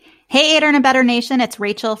Hey, Aider and Abettor Nation, it's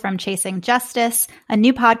Rachel from Chasing Justice, a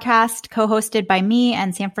new podcast co-hosted by me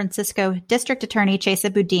and San Francisco District Attorney Chesa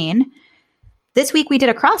Boudin. This week we did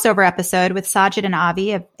a crossover episode with Sajid and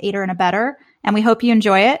Avi of Aider and Abettor, and we hope you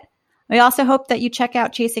enjoy it. We also hope that you check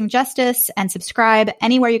out Chasing Justice and subscribe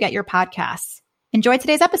anywhere you get your podcasts. Enjoy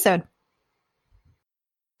today's episode.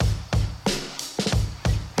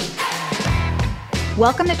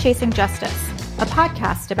 Welcome to Chasing Justice, a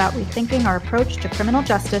podcast about rethinking our approach to criminal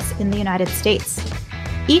justice in the United States.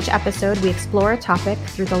 Each episode, we explore a topic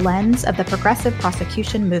through the lens of the progressive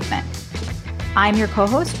prosecution movement. I'm your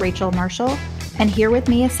co-host, Rachel Marshall, and here with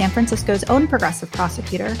me is San Francisco's own progressive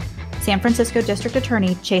prosecutor, San Francisco District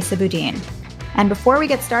Attorney Chesa Boudin. And before we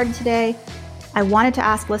get started today, I wanted to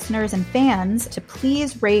ask listeners and fans to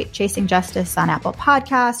please rate Chasing Justice on Apple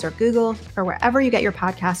Podcasts or Google or wherever you get your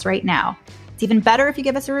podcasts right now. It's even better if you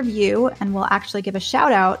give us a review, and we'll actually give a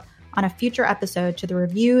shout out on a future episode to the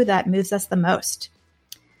review that moves us the most.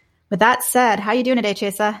 With that said, how are you doing today,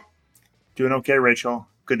 Chesa? Doing okay, Rachel.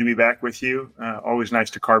 Good to be back with you. Always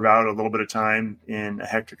nice to carve out a little bit of time in a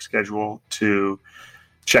hectic schedule to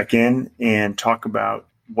check in and talk about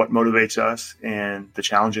what motivates us and the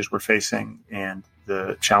challenges we're facing and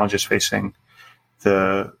the challenges facing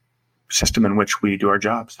the system in which we do our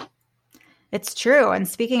jobs. It's true. And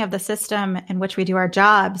speaking of the system in which we do our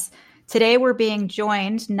jobs, today we're being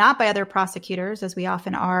joined not by other prosecutors, as we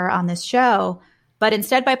often are on this show, but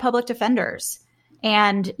instead by public defenders.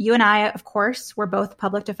 And you and I, of course, were both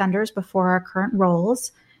public defenders before our current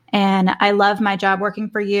roles. And I love my job working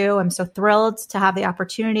for you. I'm so thrilled to have the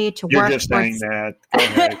opportunity to You're work. Just saying that. Go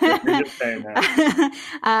ahead. You're just saying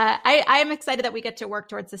that. I'm excited that we get to work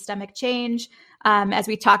towards systemic change, as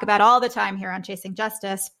we talk about all the time here on Chasing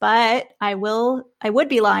Justice. But I would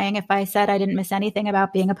be lying if I said I didn't miss anything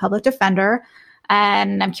about being a public defender.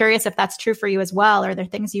 And I'm curious if that's true for you as well. Are there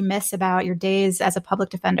things you miss about your days as a public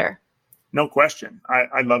defender? No question.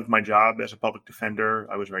 I loved my job as a public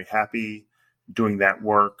defender. I was very happy doing that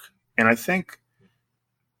work. And I think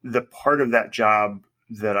the part of that job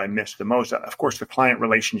that I missed the most, of course, the client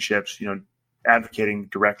relationships, advocating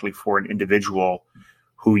directly for an individual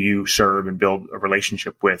who you serve and build a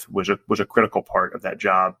relationship with was a critical part of that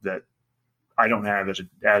job that I don't have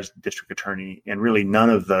as district attorney, and really none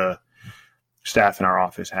of the staff in our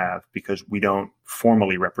office have, because we don't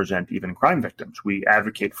formally represent even crime victims. We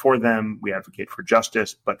advocate for them, we advocate for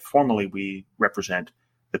justice, but formally we represent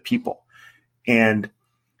the people. And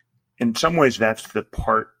in some ways, that's the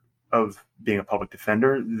part of being a public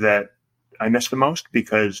defender that I miss the most,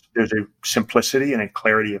 because there's a simplicity and a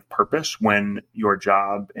clarity of purpose when your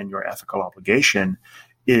job and your ethical obligation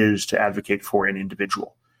is to advocate for an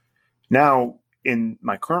individual. Now, in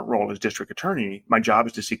my current role as district attorney, my job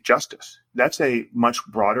is to seek justice. That's a much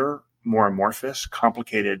broader, more amorphous,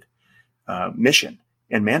 complicated mission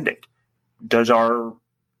and mandate. Does our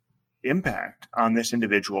impact on this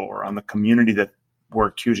individual or on the community that we're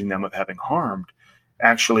accusing them of having harmed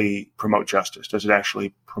actually promote justice? Does it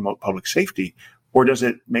actually promote public safety? Or does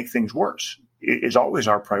it make things worse? It is always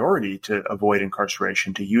our priority to avoid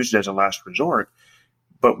incarceration, to use it as a last resort,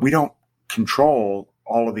 but we don't control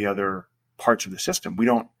all of the other parts of the system. We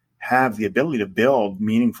don't have the ability to build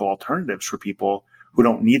meaningful alternatives for people who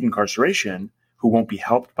don't need incarceration, who won't be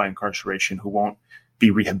helped by incarceration, who won't be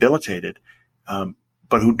rehabilitated,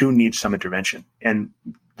 but who do need some intervention. And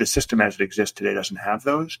the system as it exists today doesn't have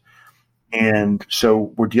those. And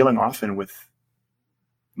so we're dealing often with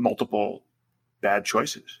multiple bad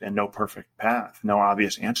choices and no perfect path, no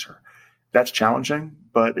obvious answer. That's challenging,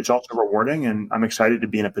 but it's also rewarding. And I'm excited to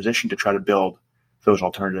be in a position to try to build those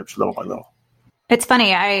alternatives little by little. It's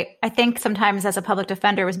funny. I think sometimes as a public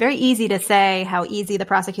defender, it was very easy to say how easy the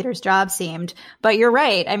prosecutor's job seemed. But you're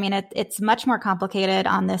right. I mean, it's much more complicated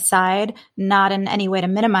on this side, not in any way to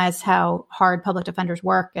minimize how hard public defenders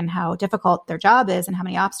work and how difficult their job is and how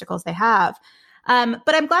many obstacles they have.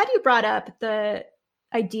 But I'm glad you brought up the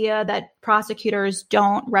idea that prosecutors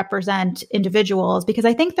don't represent individuals, because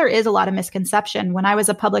I think there is a lot of misconception. When I was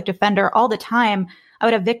a public defender, all the time, I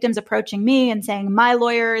would have victims approaching me and saying, my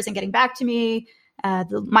lawyer isn't getting back to me.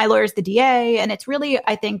 My lawyer's the DA. And it's really,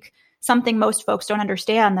 I think, something most folks don't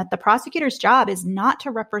understand, that the prosecutor's job is not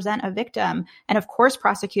to represent a victim. And of course,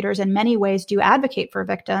 prosecutors in many ways do advocate for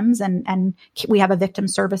victims. And we have a victim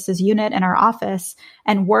services unit in our office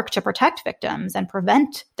and work to protect victims and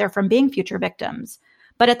prevent them from being future victims.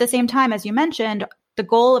 But at the same time, as you mentioned, the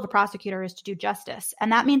goal of a prosecutor is to do justice.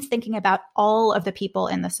 And that means thinking about all of the people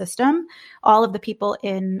in the system, all of the people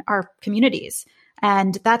in our communities.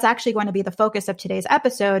 And that's actually going to be the focus of today's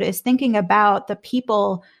episode, is thinking about the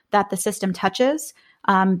people that the system touches,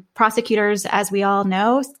 Prosecutors, as we all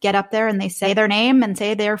know, get up there and they say their name and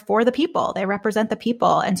say they're for the people. They represent the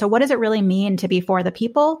people. And so what does it really mean to be for the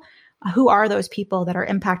people? Who are those people that are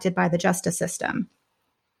impacted by the justice system?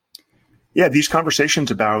 Yeah, these conversations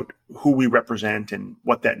about who we represent and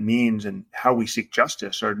what that means and how we seek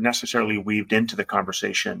justice are necessarily weaved into the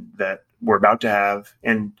conversation that we're about to have,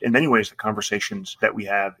 and in many ways, the conversations that we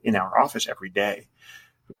have in our office every day.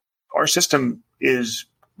 Our system is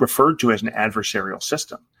referred to as an adversarial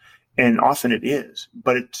system, and often it is,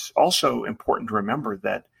 but it's also important to remember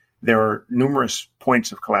that there are numerous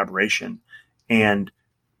points of collaboration, and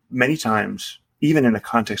many times, even in the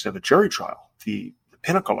context of a jury trial, the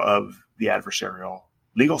pinnacle of the adversarial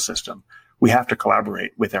legal system, we have to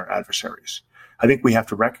collaborate with our adversaries. I think we have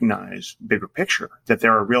to recognize bigger picture that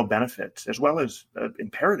there are real benefits as well as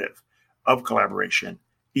imperative of collaboration,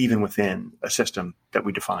 even within a system that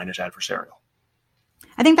we define as adversarial.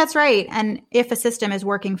 I think that's right. And if a system is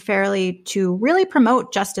working fairly to really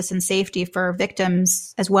promote justice and safety for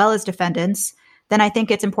victims as well as defendants, then I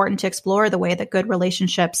think it's important to explore the way that good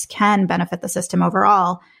relationships can benefit the system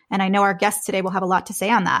overall. And I know our guests today will have a lot to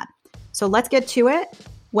say on that. So let's get to it.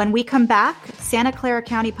 When we come back, Santa Clara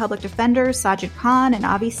County Public Defenders Sajid Khan and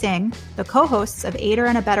Avi Singh, the co-hosts of Aider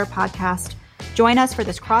and Abettor podcast, join us for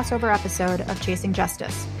this crossover episode of Chasing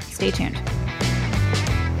Justice. Stay tuned.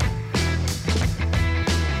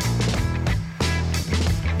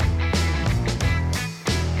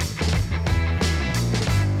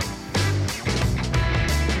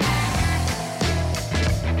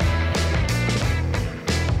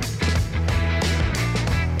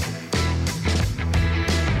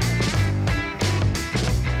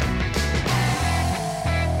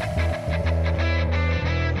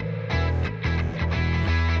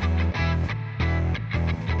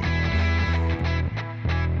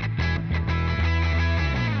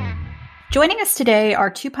 Joining us today are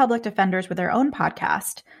two public defenders with their own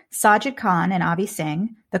podcast, Sajid Khan and Avi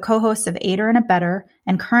Singh, the co-hosts of Aider and Abettor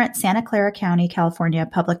and current Santa Clara County, California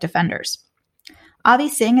public defenders. Avi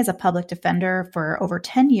Singh is a public defender for over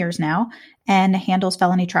 10 years now and handles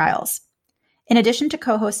felony trials. In addition to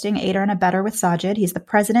co-hosting Aider and Abettor with Sajid, he's the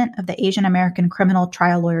president of the Asian American Criminal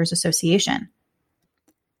Trial Lawyers Association.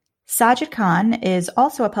 Sajid Khan is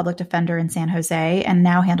also a public defender in San Jose and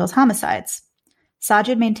now handles homicides.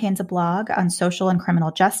 Sajid maintains a blog on social and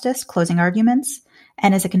criminal justice, Closing Arguments,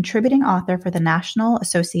 and is a contributing author for the National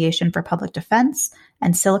Association for Public Defense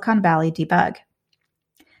and Silicon Valley Debug.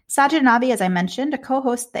 Sajid and Avi, as I mentioned,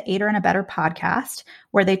 co-host the Aider and Abettor podcast,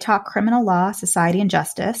 where they talk criminal law, society, and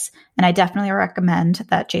justice, and I definitely recommend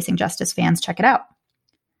that Chasing Justice fans check it out.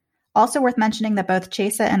 Also worth mentioning that both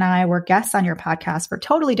Chesa and I were guests on your podcast for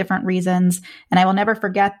totally different reasons, and I will never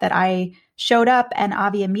forget that I showed up and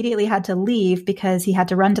Avi immediately had to leave because he had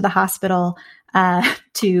to run to the hospital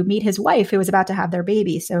to meet his wife who was about to have their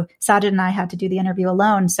baby. So Sajid and I had to do the interview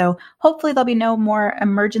alone. So hopefully there'll be no more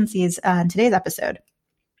emergencies in today's episode.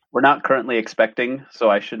 We're not currently expecting, so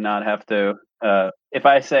I should not have to. If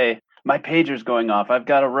I say my pager's going off, I've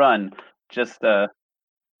got to run. Just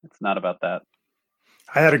it's not about that.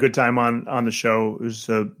 I had a good time on the show. It was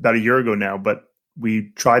about a year ago now, but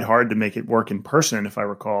we tried hard to make it work in person, if I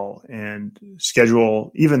recall, and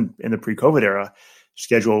schedule, even in the pre-COVID era,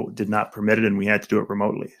 schedule did not permit it, and we had to do it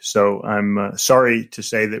remotely. So I'm sorry to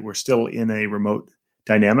say that we're still in a remote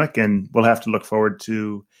dynamic, and we'll have to look forward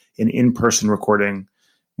to an in-person recording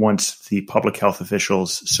once the public health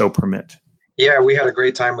officials so permit. Yeah, we had a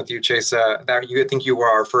great time with you, Chesa. I think you were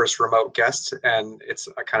our first remote guest, and it's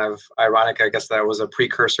kind of ironic, I guess, that was a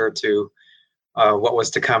precursor to what was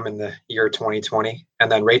to come in the year 2020.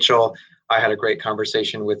 And then Rachel, I had a great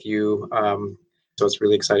conversation with you. So it's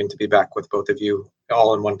really exciting to be back with both of you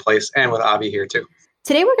all in one place, and with Avi here too.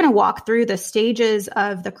 Today, we're going to walk through the stages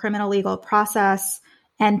of the criminal legal process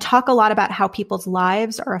and talk a lot about how people's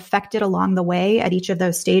lives are affected along the way at each of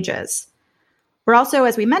those stages. We're also,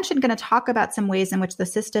 as we mentioned, going to talk about some ways in which the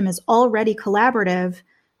system is already collaborative,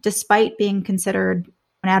 despite being considered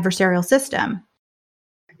an adversarial system.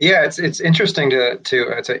 Yeah, it's interesting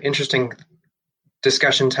it's an interesting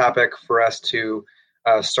discussion topic for us to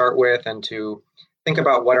start with, and to think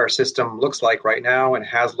about what our system looks like right now and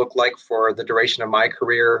has looked like for the duration of my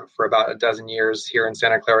career for about a dozen years here in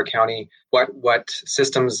Santa Clara County. What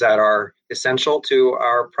systems that are essential to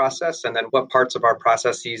our process, and then what parts of our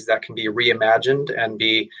processes that can be reimagined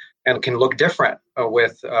and can look different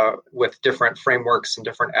with different frameworks and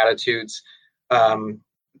different attitudes.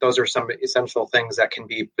 Those are some essential things that can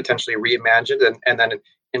be potentially reimagined, and then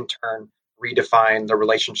in turn redefine the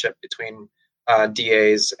relationship between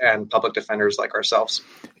DAs and public defenders like ourselves.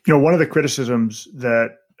 You know, one of the criticisms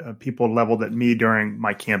that people leveled at me during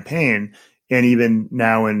my campaign, and even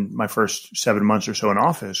now in my first 7 months or so in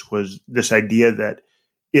office, was this idea that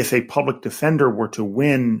if a public defender were to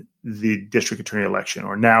win the district attorney election,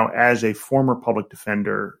 or now as a former public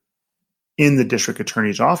defender in the district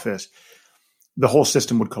attorney's office, the whole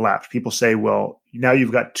system would collapse. People say, well, now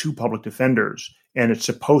you've got two public defenders, and it's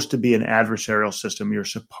supposed to be an adversarial system. You're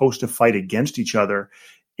supposed to fight against each other.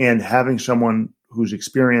 And having someone who's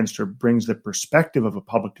experienced or brings the perspective of a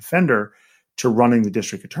public defender to running the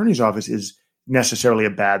district attorney's office is necessarily a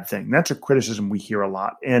bad thing. That's a criticism we hear a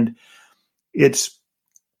lot. And it's,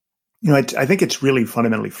 I think it's really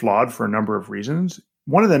fundamentally flawed for a number of reasons.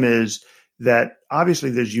 One of them is that obviously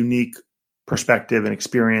there's unique perspective and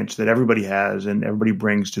experience that everybody has and everybody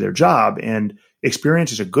brings to their job. And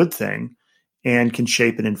experience is a good thing and can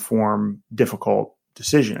shape and inform difficult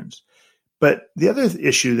decisions. But the other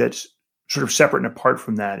issue that's sort of separate and apart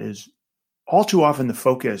from that is all too often the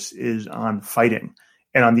focus is on fighting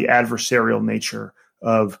and on the adversarial nature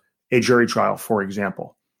of a jury trial, for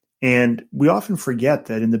example. And we often forget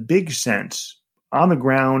that in the big sense, on the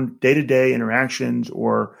ground, day-to-day interactions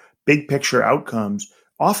or big picture outcomes,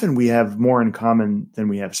 often we have more in common than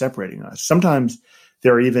we have separating us. Sometimes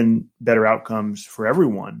there are even better outcomes for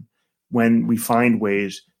everyone when we find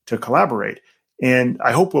ways to collaborate. And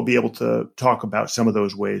I hope we'll be able to talk about some of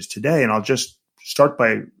those ways today. And I'll just start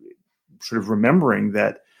by sort of remembering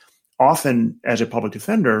that often as a public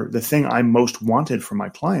defender, the thing I most wanted for my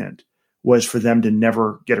client was for them to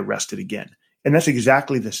never get arrested again. And that's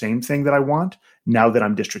exactly the same thing that I want now that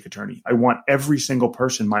I'm district attorney. I want every single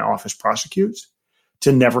person my office prosecutes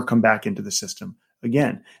to never come back into the system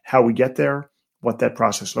again. How we get there, what that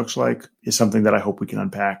process looks like, is something that I hope we can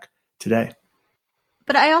unpack today.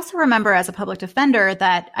 But I also remember as a public defender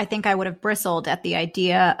that I think I would have bristled at the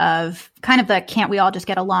idea of kind of the can't we all just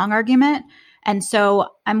get along argument. And so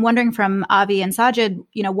I'm wondering from Avi and Sajid,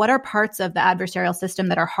 what are parts of the adversarial system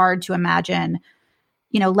that are hard to imagine,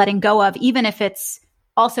 letting go of, even if it's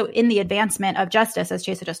also in the advancement of justice, as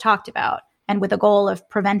Chesa just talked about, and with the goal of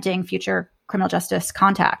preventing future criminal justice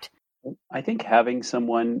contact? I think having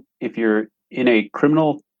someone, if you're in a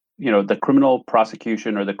criminal, the criminal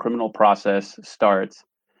prosecution or the criminal process starts,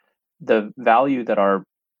 the value that our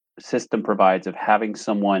system provides of having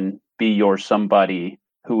someone be your somebody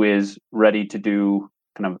who is ready to do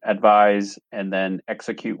kind of advise and then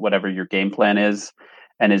execute whatever your game plan is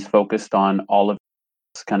and is focused on all of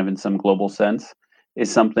this kind of in some global sense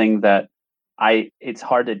is something that it's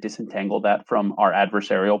hard to disentangle that from our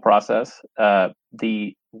adversarial process.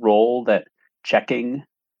 The role that checking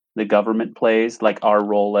the government plays, like our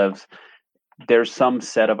role of there's some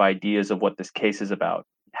set of ideas of what this case is about.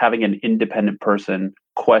 Having an independent person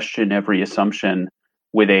question every assumption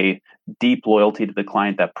with a deep loyalty to the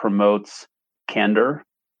client that promotes candor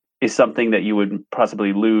is something that you would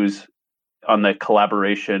possibly lose on the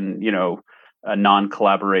collaboration, a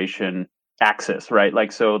non-collaboration axis, right?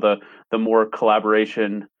 Like, so the more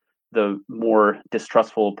collaboration, the more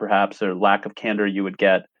distrustful perhaps or lack of candor you would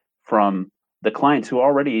get from the clients who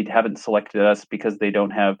already haven't selected us because they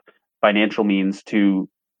don't have financial means to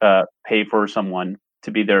pay for someone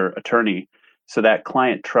to be their attorney. So that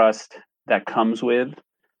client trust that comes with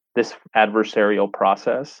this adversarial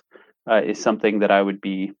process is something that I would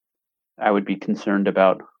be concerned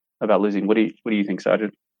about losing. What do you think,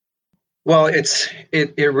 Sajid? Well,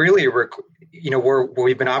 it really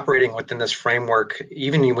we've been operating within this framework.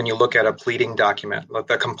 Even when you look at a pleading document, like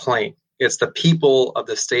the complaint, it's the people of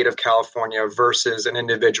the state of California versus an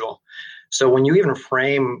individual. So when you even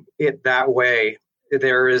frame it that way,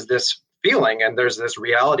 there is this feeling and there's this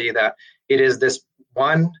reality that it is this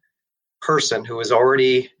one person who is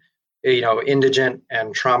already, indigent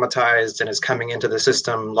and traumatized and is coming into the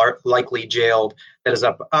system, likely jailed, that is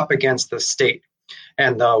up against the state.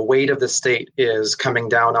 And the weight of the state is coming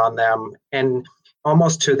down on them and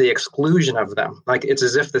almost to the exclusion of them. Like it's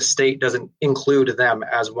as if the state doesn't include them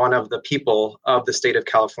as one of the people of the state of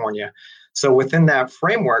California. So within that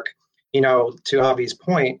framework, to Avi's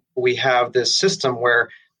point, we have this system where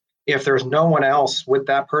if there's no one else with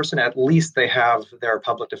that person, at least they have their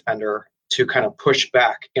public defender to kind of push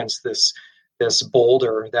back against this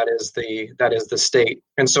boulder that is the state.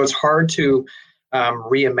 And so it's hard to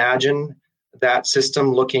reimagine that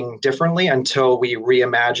system looking differently until we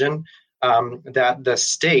reimagine that the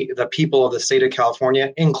state, the people of the state of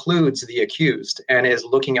California, includes the accused and is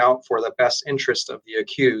looking out for the best interest of the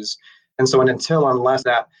accused. And so unless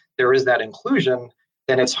that there is that inclusion,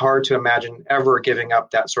 then it's hard to imagine ever giving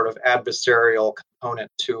up that sort of adversarial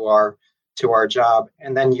component to our job.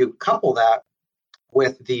 And then you couple that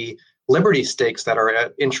with the liberty stakes that are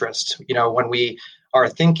at interest. When we are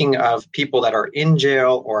thinking of people that are in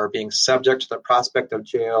jail or are being subject to the prospect of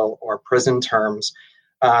jail or prison terms,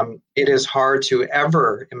 it is hard to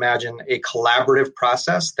ever imagine a collaborative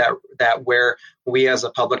process that where we as a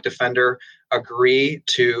public defender agree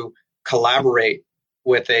to collaborate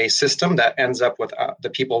with a system that ends up with the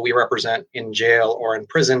people we represent in jail or in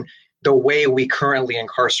prison the way we currently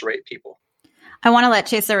incarcerate people. I want to let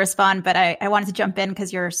Chesa respond, but I wanted to jump in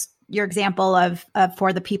because your example of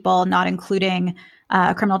for the people not including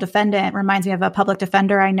a criminal defendant reminds me of a public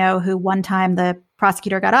defender I know who one time the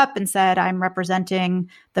prosecutor got up and said, "I'm representing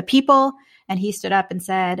the people," and he stood up and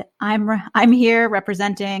said, "I'm here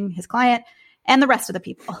representing his client and the rest of the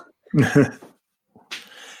people."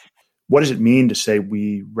 What does it mean to say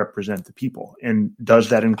we represent the people? And does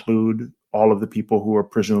that include all of the people who are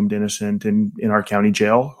presumed innocent in our county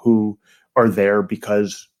jail who are there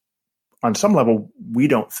because on some level we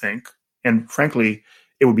don't think, and frankly,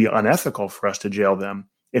 it would be unethical for us to jail them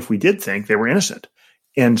if we did think they were innocent.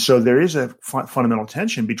 And so there is a fundamental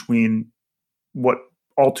tension between what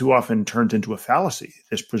all too often turns into a fallacy,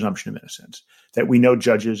 this presumption of innocence, that we know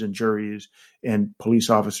judges and juries and police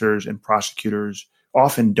officers and prosecutors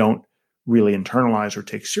often don't really internalize or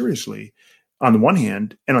take seriously on the one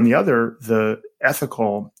hand, and on the other, the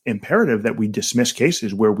ethical imperative that we dismiss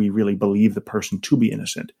cases where we really believe the person to be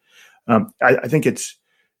innocent. I think it's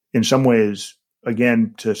in some ways,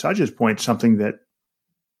 again, to Sajid's point, something that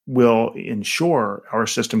will ensure our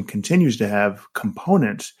system continues to have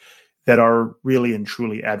components that are really and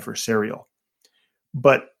truly adversarial.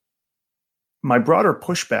 But my broader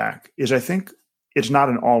pushback is I think it's not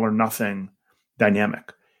an all or nothing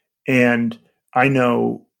dynamic. And I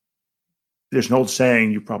know there's an old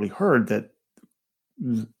saying you've probably heard that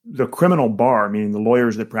the criminal bar, meaning the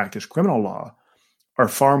lawyers that practice criminal law, are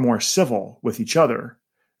far more civil with each other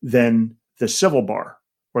than the civil bar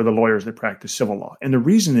or the lawyers that practice civil law. And the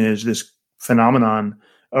reason is this phenomenon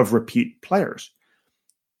of repeat players.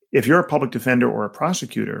 If you're a public defender or a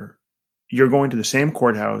prosecutor, you're going to the same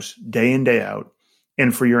courthouse day in, day out.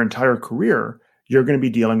 And for your entire career, you're going to be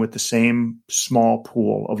dealing with the same small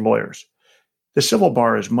pool of lawyers. The civil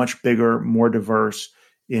bar is much bigger, more diverse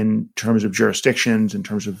in terms of jurisdictions, in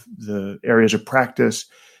terms of the areas of practice,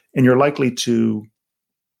 and you're likely to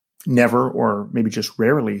never or maybe just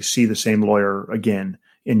rarely see the same lawyer again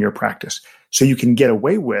in your practice. So you can get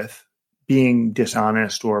away with being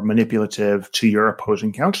dishonest or manipulative to your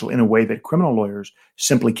opposing counsel in a way that criminal lawyers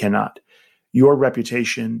simply cannot. Your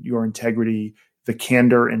reputation, your integrity, the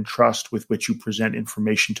candor and trust with which you present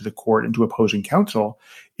information to the court and to opposing counsel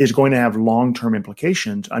is going to have long-term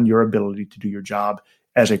implications on your ability to do your job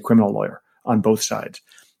as a criminal lawyer on both sides.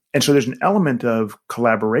 And so there's an element of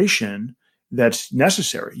collaboration that's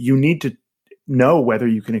necessary. You need to know whether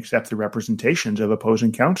you can accept the representations of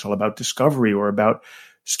opposing counsel about discovery or about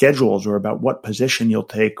schedules or about what position you'll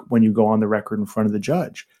take when you go on the record in front of the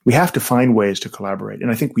judge. We have to find ways to collaborate,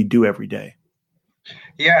 and I think we do every day.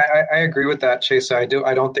 Yeah, I agree with that, Chesa.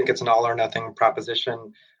 I don't think it's an all or nothing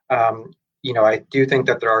proposition. I do think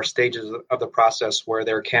that there are stages of the process where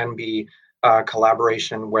there can be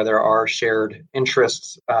collaboration, where there are shared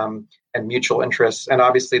interests and mutual interests. And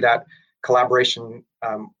obviously that collaboration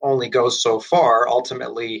only goes so far.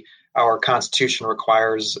 Ultimately, our Constitution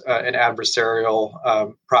requires an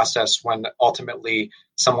adversarial process when ultimately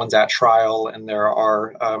someone's at trial and there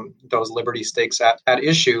are those liberty stakes at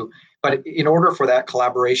issue. But in order for that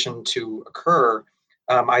collaboration to occur,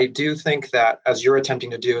 I do think that, as you're attempting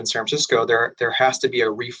to do in San Francisco, there has to be a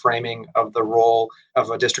reframing of the role of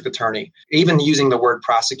a district attorney. Even using the word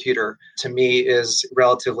prosecutor, to me, is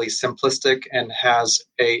relatively simplistic and has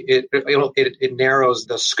it narrows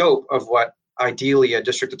the scope of what ideally a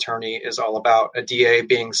district attorney is all about. A DA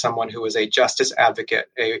being someone who is a justice advocate,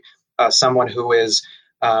 someone who is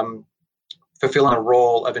fulfilling a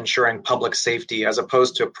role of ensuring public safety, as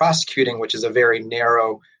opposed to prosecuting, which is a very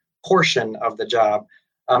narrow portion of the job.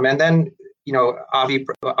 And then,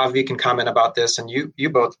 Avi can comment about this, and you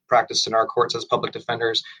both practiced in our courts as public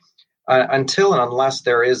defenders. Until and unless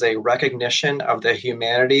there is a recognition of the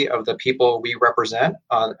humanity of the people we represent,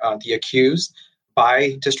 the accused,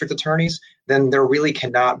 by district attorneys, then there really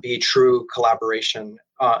cannot be true collaboration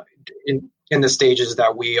in the stages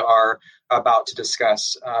that we are about to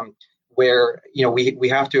discuss. Where we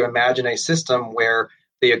have to imagine a system where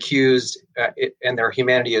the accused and their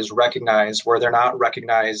humanity is recognized, where they're not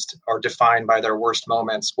recognized or defined by their worst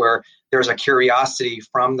moments, where there's a curiosity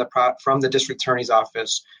from the district attorney's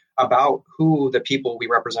office about who the people we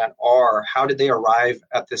represent are, how did they arrive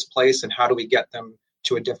at this place, and how do we get them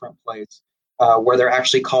to a different place, where they're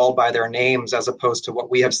actually called by their names, as opposed to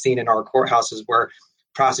what we have seen in our courthouses, where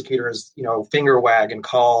prosecutors, finger wag and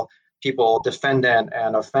call people defendant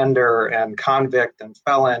and offender and convict and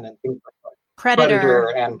felon and things like that.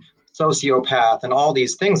 Predator and sociopath and all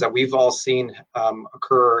these things that we've all seen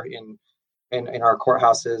occur in our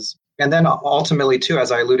courthouses. And then ultimately, too,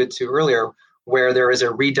 as I alluded to earlier, where there is a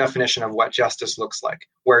redefinition of what justice looks like,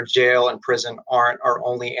 where jail and prison aren't our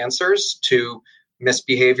only answers to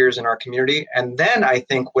misbehaviors in our community. And then I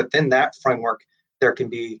think within that framework, there can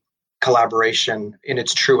be collaboration in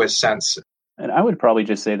its truest sense. And I would probably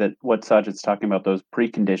just say that what Sajid's talking about, those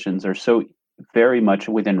preconditions, are so very much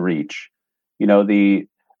within reach. The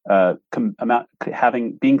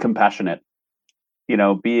being compassionate,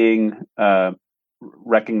 being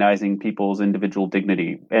recognizing people's individual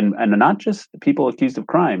dignity, and not just people accused of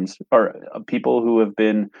crimes or people who have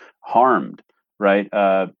been harmed, right?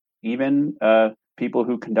 Even people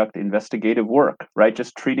who conduct investigative work, right?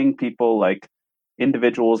 Just treating people like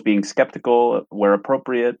individuals, being skeptical where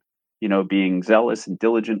appropriate, being zealous and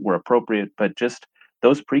diligent where appropriate, but just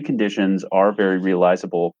those preconditions are very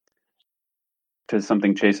realizable. To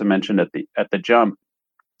something Chesa mentioned at the jump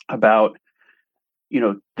about,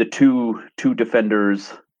 the two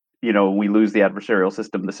defenders, we lose the adversarial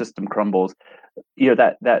system, the system crumbles.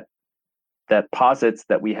 That posits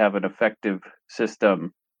that we have an effective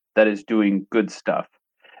system that is doing good stuff.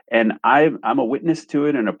 And I'm a witness to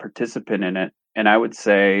it and a participant in it. And I would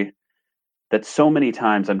say that so many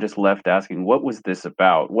times I'm just left asking, what was this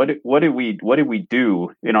about? What did we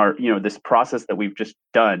do in our, this process that we've just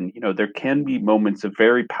done? There can be moments of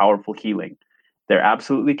very powerful healing. There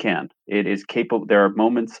absolutely can. It is capable. There are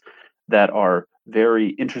moments that are very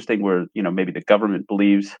interesting where, maybe the government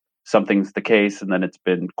believes something's the case, and then it's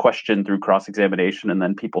been questioned through cross-examination, and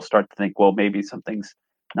then people start to think, well, maybe something's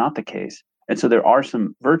not the case. And so there are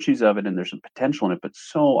some virtues of it and there's some potential in it, but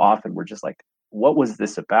so often we're just like, what was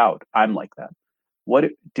this about? I'm like that. What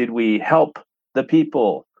did we help the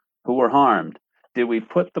people who were harmed? Did we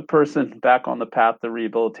put the person back on the path to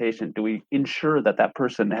rehabilitation? Do we ensure that that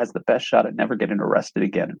person has the best shot at never getting arrested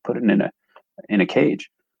again and put it in a cage?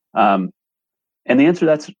 And the answer to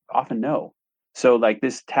that's often no. So like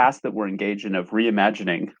this task that we're engaged in of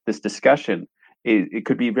reimagining this discussion, it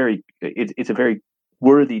could be it's a very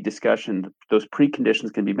worthy discussion. Those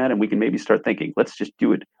preconditions can be met, and we can maybe start thinking, let's just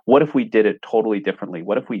do it. What if we did it totally differently?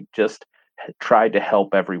 What if we just tried to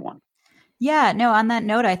help everyone? Yeah, no, on that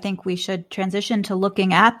note, I think we should transition to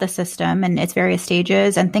looking at the system and its various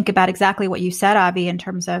stages and think about exactly what you said, Avi, in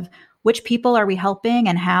terms of which people are we helping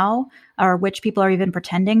and how, or which people are even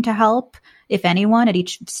pretending to help, if anyone, at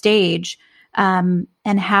each stage. And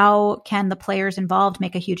how can the players involved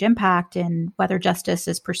make a huge impact in whether justice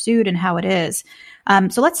is pursued and how it is.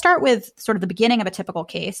 So let's start with sort of the beginning of a typical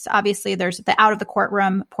case. Obviously, there's the out of the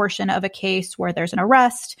courtroom portion of a case where there's an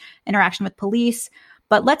arrest, interaction with police.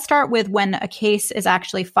 But let's start with when a case is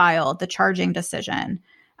actually filed, the charging decision.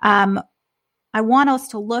 I want us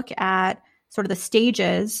to look at sort of the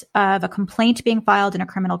stages of a complaint being filed in a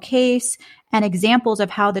criminal case and examples of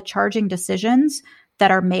how the charging decisions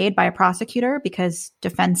that are made by a prosecutor, because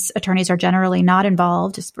defense attorneys are generally not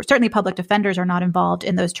involved, certainly public defenders are not involved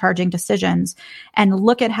in those charging decisions, and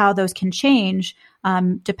look at how those can change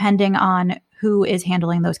depending on who is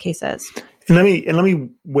handling those cases. And let me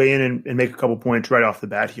weigh in and make a couple points right off the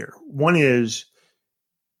bat here. One is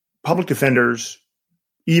public defenders,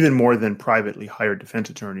 even more than privately hired defense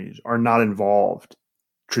attorneys, are not involved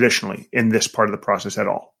traditionally in this part of the process at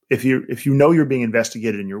all. If you know you're being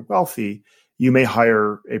investigated and you're wealthy, you may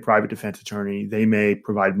hire a private defense attorney. They may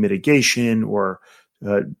provide mitigation or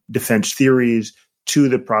defense theories to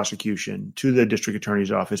the prosecution, to the district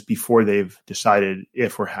attorney's office before they've decided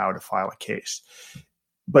if or how to file a case.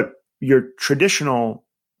 But your traditional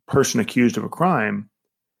person accused of a crime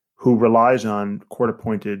who relies on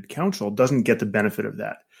court-appointed counsel doesn't get the benefit of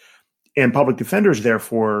that. And public defenders,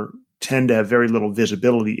 therefore, tend to have very little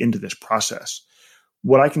visibility into this process.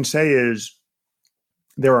 What I can say is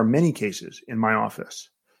there are many cases in my office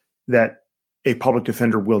that a public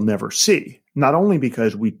defender will never see, not only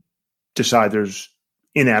because we decide there's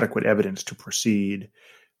inadequate evidence to proceed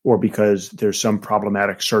or because there's some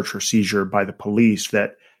problematic search or seizure by the police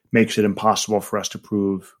that makes it impossible for us to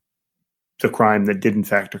prove the crime that did in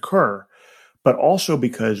fact occur, but also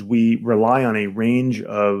because we rely on a range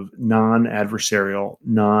of non-adversarial,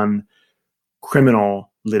 non-criminal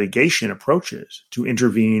litigation approaches to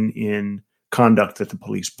intervene in conduct that the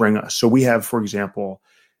police bring us. So we have, for example,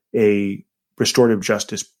 a restorative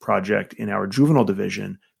justice project in our juvenile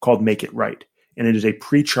division called Make It Right. And it is a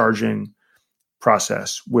pre-charging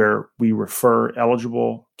process where we refer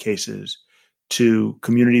eligible cases to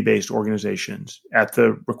community-based organizations at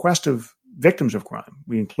the request of victims of crime.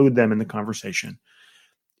 We include them in the conversation,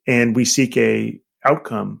 and we seek a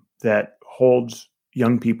outcome that holds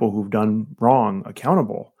young people who've done wrong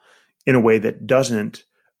accountable in a way that doesn't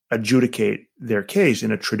adjudicate their case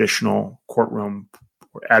in a traditional courtroom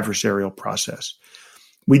or adversarial process.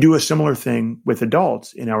 We do a similar thing with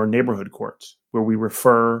adults in our neighborhood courts, where we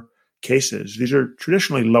refer cases. These are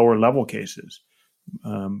traditionally lower level cases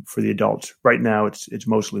for the adults. Right now, it's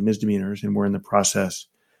mostly misdemeanors, and we're in the process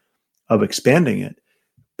of expanding it.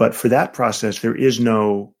 But for that process, there is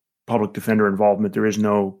no public defender involvement. There is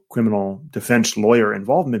no criminal defense lawyer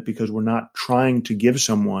involvement, because we're not trying to give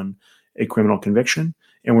someone a criminal conviction,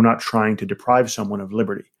 and we're not trying to deprive someone of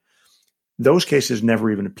liberty. Those cases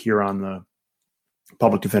never even appear on the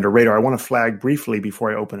public defender radar. I want to flag briefly,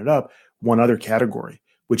 before I open it up, one other category,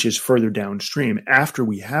 which is further downstream. After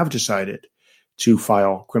we have decided to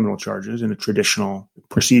file criminal charges in a traditional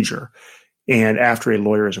procedure, and after a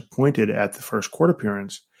lawyer is appointed at the first court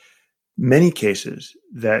appearance, many cases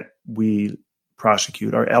that we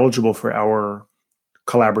prosecute are eligible for our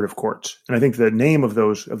collaborative courts. And I think the name of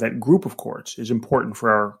that group of courts is important for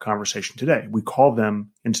our conversation today. We call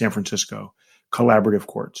them in San Francisco collaborative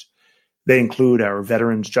courts. They include our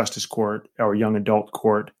Veterans Justice Court, our Young Adult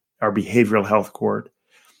Court, our Behavioral Health Court,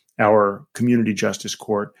 our Community Justice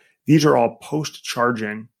Court. These are all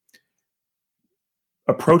post-charging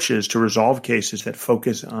approaches to resolve cases that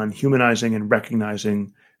focus on humanizing and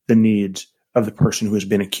recognizing the needs of the person who has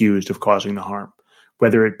been accused of causing the harm.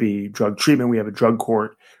 Whether it be drug treatment, we have a drug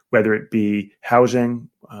court. Whether it be housing,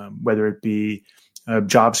 whether it be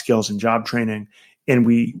job skills and job training. And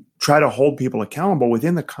we try to hold people accountable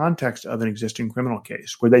within the context of an existing criminal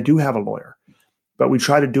case where they do have a lawyer. But we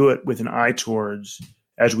try to do it with an eye towards,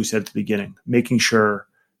 as we said at the beginning, making sure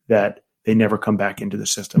that they never come back into the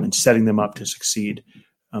system and setting them up to succeed.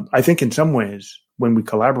 I think in some ways, when we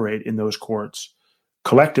collaborate in those courts,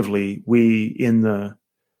 collectively, we in the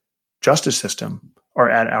justice system are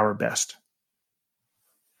at our best.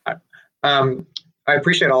 I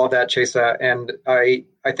appreciate all of that, Chesa, and I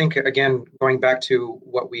think, again, going back to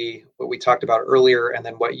what we talked about earlier, and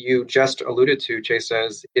then what you just alluded to,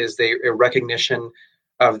 Chesa, is a recognition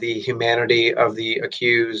of the humanity of the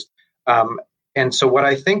accused. And so what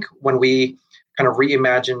I think when we kind of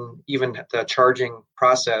reimagine even the charging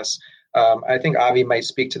process, I think Avi might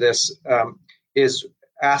speak to this, is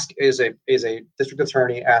a district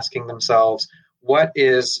attorney asking themselves, what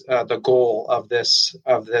is the goal of this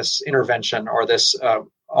intervention or this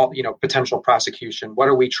potential prosecution? What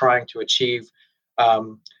are we trying to achieve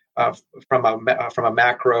from a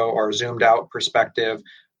macro or zoomed out perspective?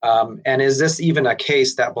 And is this even a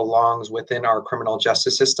case that belongs within our criminal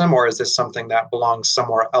justice system, or is this something that belongs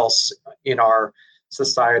somewhere else in our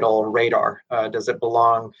societal radar? Does it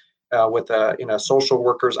belong in a social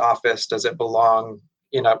worker's office? Does it belong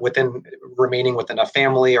remaining within a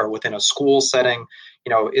family or within a school setting?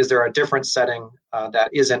 Is there a different setting that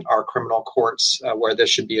isn't our criminal courts where this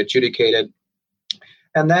should be adjudicated?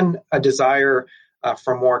 And then a desire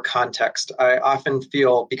for more context. I often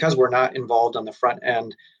feel, because we're not involved on the front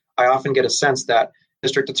end, I often get a sense that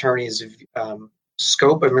district attorneys'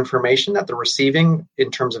 scope of information that they're receiving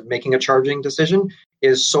in terms of making a charging decision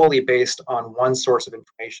is solely based on one source of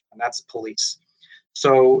information, and that's police.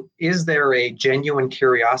 So is there a genuine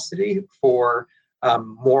curiosity for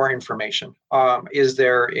more information? Is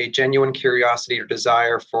there a genuine curiosity or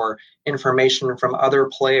desire for information from other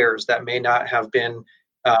players that may not have been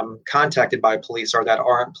contacted by police or that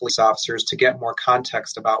aren't police officers to get more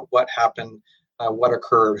context about what happened, what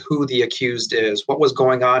occurred, who the accused is, what was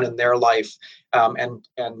going on in their life, and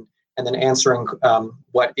then answering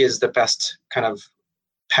what is the best kind of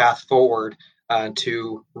path forward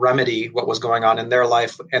to remedy what was going on in their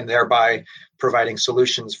life, and thereby providing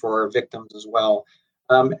solutions for victims as well.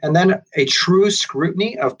 And then a true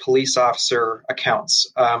scrutiny of police officer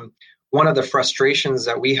accounts. One of the frustrations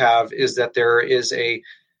that we have is that there is a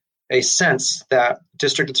sense that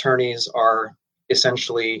district attorneys are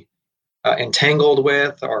essentially entangled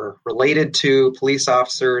with or related to police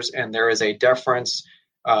officers, and there is a deference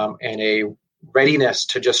and a readiness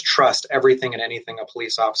to just trust everything and anything a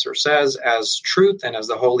police officer says as truth and as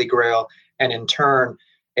the Holy Grail, and in turn,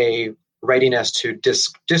 a readiness to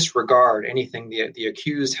disregard anything the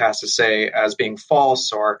accused has to say as being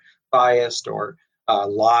false or biased or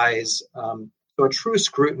lies. So a true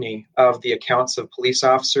scrutiny of the accounts of police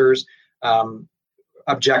officers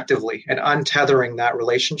objectively, and untethering that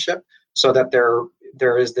relationship so that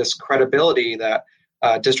there is this credibility that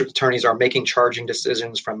district attorneys are making charging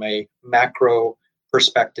decisions from a macro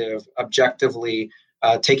perspective, objectively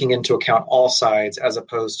taking into account all sides, as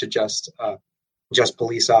opposed to just just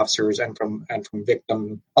police officers and from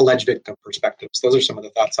alleged victim perspectives. Those are some of the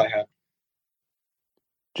thoughts I had.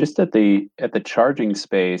 Just at the charging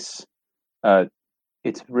space,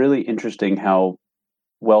 it's really interesting how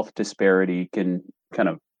wealth disparity can kind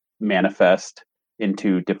of manifest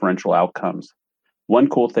into differential outcomes. One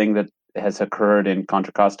cool thing that has occurred in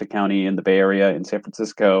Contra Costa County in the Bay Area, in San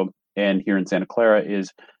Francisco, and here in Santa Clara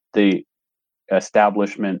is the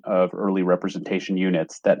establishment of early representation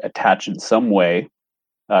units that attach in some way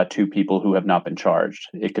to people who have not been charged.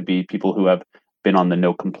 It could be people who have been on the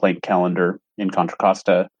no complaint calendar in Contra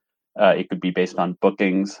Costa. It could be based on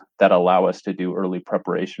bookings that allow us to do early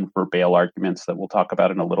preparation for bail arguments that we'll talk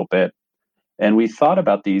about in a little bit. And we thought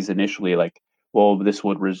about these initially like, well, this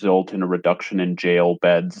would result in a reduction in jail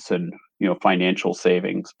beds and financial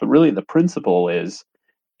savings. But really the principle is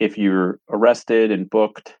if you're arrested and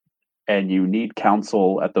booked and you need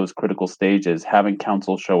counsel at those critical stages, having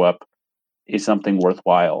counsel show up is something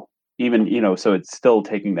worthwhile. Even, so it's still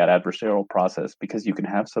taking that adversarial process because you can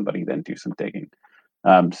have somebody then do some digging.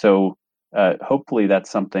 So hopefully that's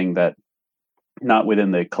something that not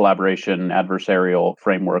within the collaboration adversarial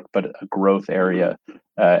framework, but a growth area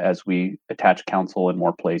as we attach counsel in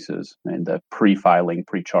more places in the pre-filing,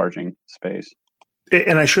 pre-charging space.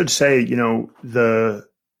 And I should say, the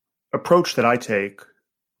approach that I take,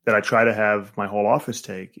 that I try to have my whole office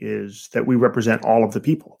take, is that we represent all of the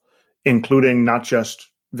people, including not just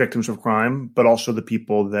victims of crime, but also the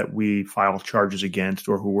people that we file charges against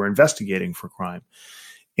or who we're investigating for crime.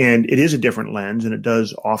 And it is a different lens, and it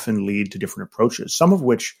does often lead to different approaches, some of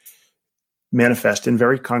which manifest in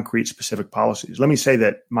very concrete, specific policies. Let me say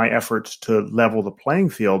that my efforts to level the playing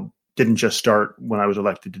field didn't just start when I was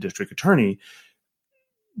elected to district attorney.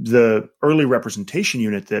 The early representation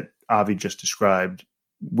unit that Avi just described,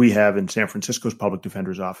 we have in San Francisco's public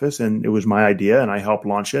defender's office, and it was my idea, and I helped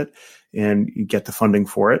launch it and get the funding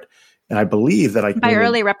for it. And I believe that by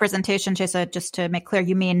early representation, Chesa, just to make clear,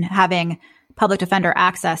 you mean having public defender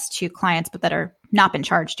access to clients, but that are not been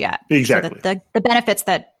charged yet. Exactly. So that the benefits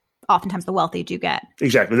that oftentimes the wealthy do get.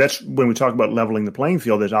 Exactly. That's when we talk about leveling the playing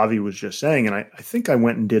field, as Avi was just saying. And I think I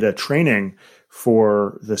went and did a training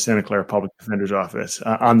for the Santa Clara Public Defender's Office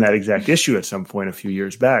on that exact issue at some point a few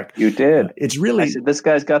years back. You did. It's really... I said, this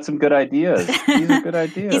guy's got some good ideas. These are good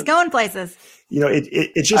ideas. He's going places.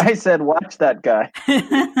 It's just... I said, watch that guy.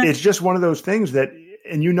 It's just one of those things that,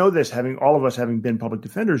 and this, all of us having been public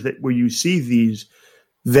defenders, that where you see these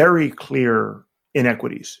very clear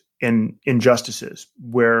inequities and injustices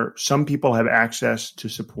where some people have access to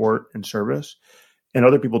support and service and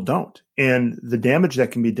other people don't. And the damage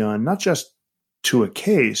that can be done, not just to a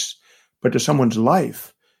case, but to someone's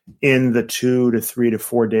life in the 2 to 3 to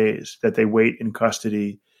 4 days that they wait in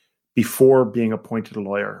custody before being appointed a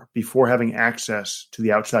lawyer, before having access to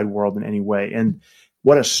the outside world in any way. And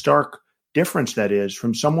what a stark difference that is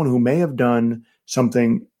from someone who may have done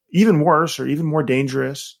something even worse or even more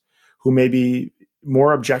dangerous, who may be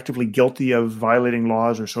more objectively guilty of violating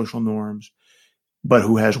laws or social norms, but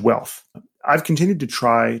who has wealth. I've continued to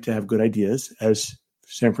try to have good ideas as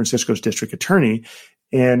San Francisco's district attorney,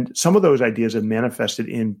 and some of those ideas have manifested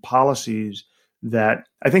in policies that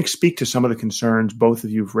I think speak to some of the concerns both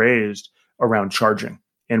of you have raised around charging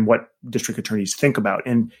and what district attorneys think about.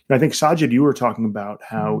 And I think, Sajid, you were talking about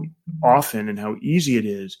how often and how easy it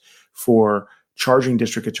is for charging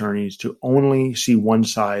district attorneys to only see one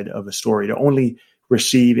side of a story, to only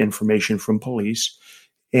receive information from police.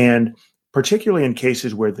 And particularly in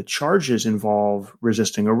cases where the charges involve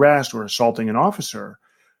resisting arrest or assaulting an officer,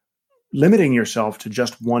 limiting yourself to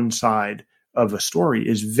just one side of a story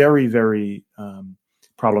is very, very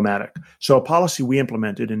problematic. So a policy we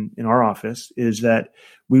implemented in our office is that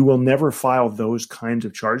we will never file those kinds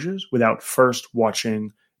of charges without first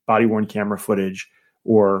watching body-worn camera footage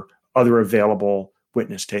or other available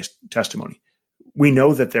witness testimony. We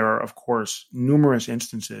know that there are, of course, numerous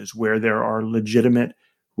instances where there are legitimate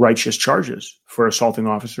righteous charges for assaulting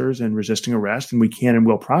officers and resisting arrest, and we can and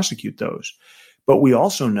will prosecute those. But we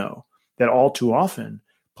also know that all too often,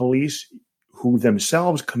 police who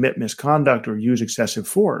themselves commit misconduct or use excessive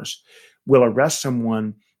force will arrest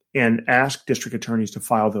someone and ask district attorneys to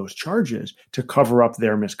file those charges to cover up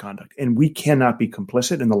their misconduct. And we cannot be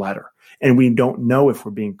complicit in the latter. And we don't know if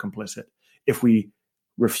we're being complicit if we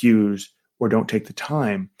refuse or don't take the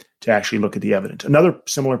time to actually look at the evidence. Another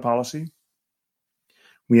similar policy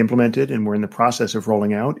we implemented and we're in the process of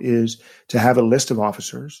rolling out is to have a list of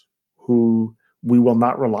officers who we will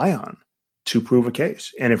not rely on to prove a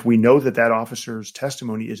case. And if we know that that officer's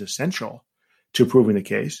testimony is essential to proving the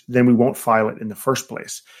case, then we won't file it in the first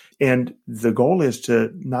place. And the goal is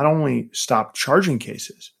to not only stop charging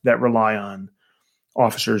cases that rely on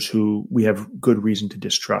officers who we have good reason to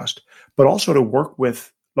distrust, but also to work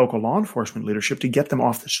with local law enforcement leadership to get them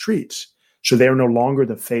off the streets. So they are no longer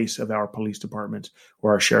the face of our police departments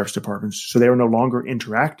or our sheriff's departments. So they are no longer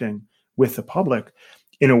interacting with the public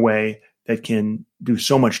in a way that can do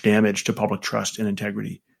so much damage to public trust and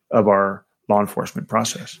integrity of our law enforcement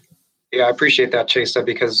process. Yeah, I appreciate that, Chesa,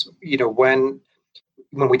 because when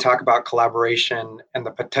we talk about collaboration and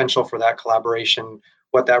the potential for that collaboration,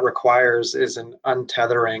 what that requires is an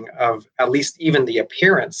untethering of at least even the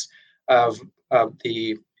appearance of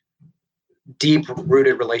the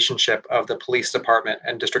deep-rooted relationship of the police department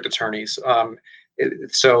and district attorneys.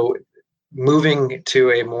 So moving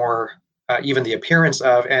to a more, even the appearance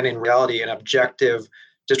of, and in reality, an objective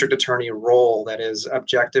district attorney role that is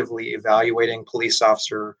objectively evaluating police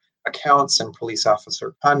officer accounts and police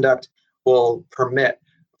officer conduct will permit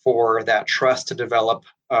for that trust to develop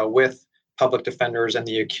with public defenders and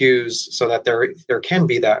the accused so that there can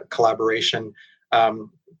be that collaboration.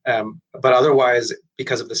 But otherwise,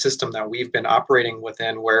 because of the system that we've been operating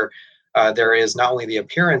within, where there is not only the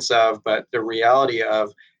appearance of, but the reality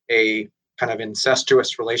of a kind of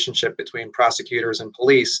incestuous relationship between prosecutors and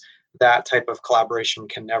police, that type of collaboration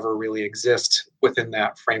can never really exist within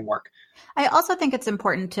that framework. I also think it's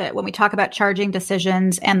important to, when we talk about charging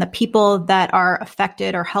decisions and the people that are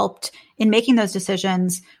affected or helped in making those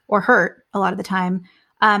decisions or hurt a lot of the time,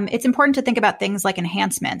 it's important to think about things like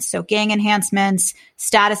enhancements. So gang enhancements,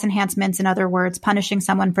 status enhancements, in other words, punishing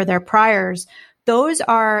someone for their priors. Those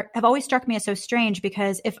have always struck me as so strange,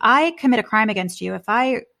 because if I commit a crime against you, if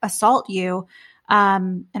I assault you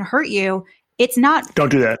and hurt you, it's not.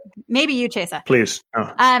 Don't do that. Maybe you, Chesa. Please.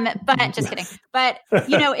 Oh. But just kidding. But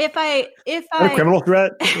if I a criminal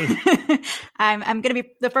threat, I'm going to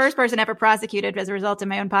be the first person ever prosecuted as a result of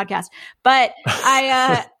my own podcast. But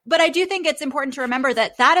I do think it's important to remember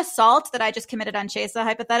that assault that I just committed on Chesa,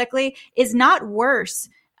 hypothetically, is not worse.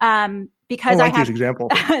 Because I have example.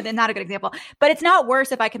 Not a good example, but it's not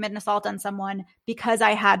worse if I commit an assault on someone because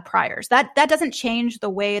I had priors. That doesn't change the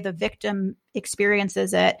way the victim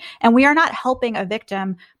experiences it. And we are not helping a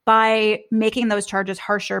victim by making those charges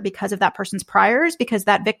harsher because of that person's priors, because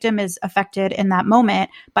that victim is affected in that moment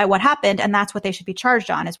by what happened. And that's what they should be charged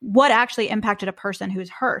on, is what actually impacted a person who's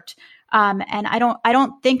hurt. And I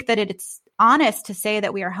don't think that it's honest to say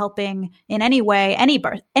that we are helping in any way,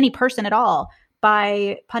 any person at all,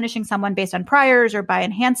 by punishing someone based on priors or by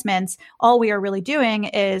enhancements. All we are really doing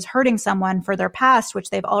is hurting someone for their past, which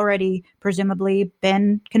they've already presumably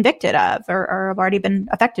been convicted of or have already been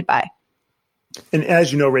affected by. And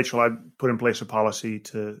as you know, Rachel, I've put in place a policy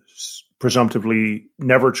to presumptively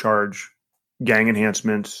never charge gang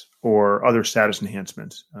enhancements or other status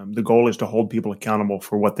enhancements. The goal is to hold people accountable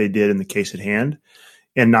for what they did in the case at hand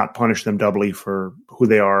and not punish them doubly for who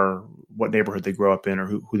they are, what neighborhood they grow up in, or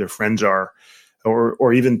who their friends are,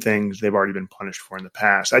 or even things they've already been punished for in the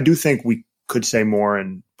past. I do think we could say more,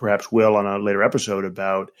 and perhaps will on a later episode,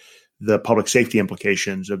 about the public safety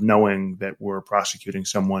implications of knowing that we're prosecuting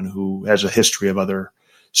someone who has a history of other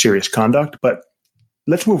serious conduct. But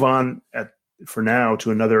let's move on for now to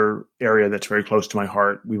another area that's very close to my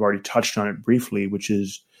heart. We've already touched on it briefly, which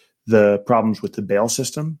is the problems with the bail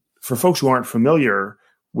system. For folks who aren't familiar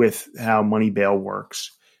with how money bail works,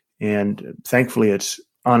 and thankfully it's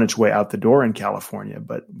on its way out the door in California,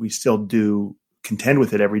 but we still do contend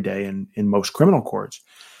with it every day in most criminal courts.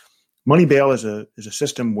 Money bail is a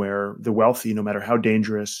system where the wealthy, no matter how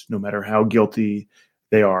dangerous, no matter how guilty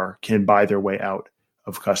they are, can buy their way out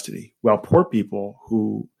of custody, while poor people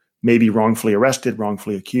who may be wrongfully arrested,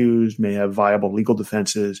 wrongfully accused, may have viable legal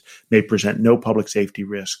defenses, may present no public safety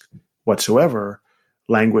risk whatsoever,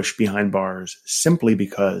 languish behind bars simply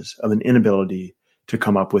because of an inability to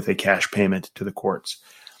come up with a cash payment to the courts.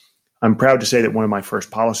 I'm proud to say that one of my first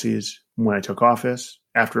policies when I took office,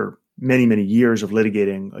 after many, many years of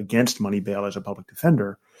litigating against money bail as a public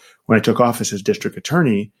defender, when I took office as district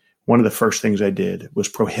attorney, one of the first things I did was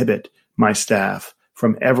prohibit my staff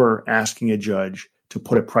from ever asking a judge to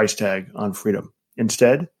put a price tag on freedom.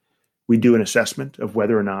 Instead, we do an assessment of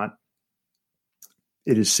whether or not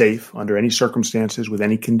it is safe under any circumstances with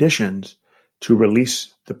any conditions to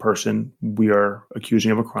release the person we are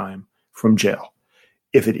accusing of a crime from jail.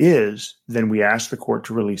 If it is, then we ask the court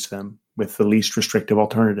to release them with the least restrictive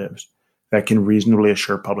alternatives that can reasonably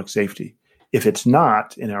assure public safety. If it's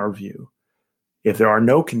not, in our view, if there are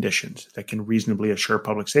no conditions that can reasonably assure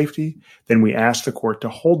public safety, then we ask the court to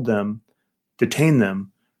hold them, detain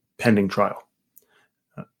them, pending trial.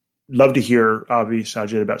 Love to hear, Avi,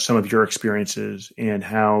 Sajid, about some of your experiences and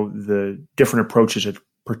how the different approaches a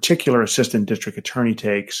particular assistant district attorney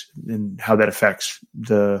takes and how that affects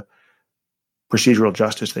the procedural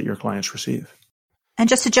justice that your clients receive. And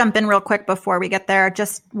just to jump in real quick before we get there,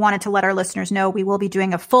 just wanted to let our listeners know we will be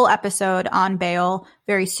doing a full episode on bail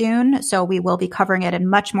very soon. So we will be covering it in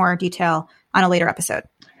much more detail on a later episode.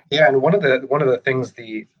 Yeah, and one of the things,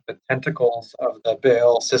 the tentacles of the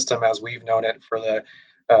bail system as we've known it for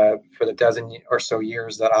the dozen or so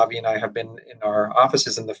years that Avi and I have been in our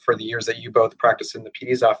offices and for the years that you both practice in the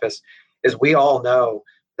PD's office, is we all know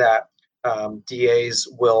that DAs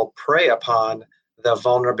will prey upon the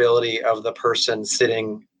vulnerability of the person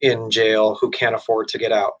sitting in jail who can't afford to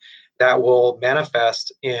get out. That will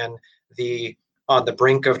manifest in on the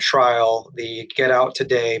brink of trial, the get out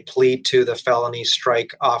today, plead to the felony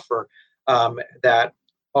strike offer that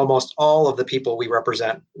almost all of the people we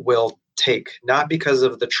represent will take, not because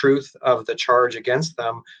of the truth of the charge against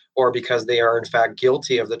them or because they are in fact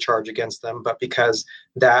guilty of the charge against them, but because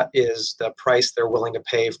that is the price they're willing to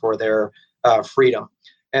pay for their freedom.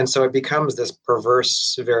 And so it becomes this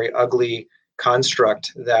perverse, very ugly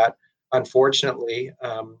construct that unfortunately,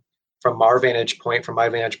 from my vantage point,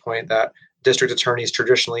 that district attorneys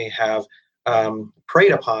traditionally have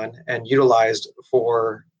preyed upon and utilized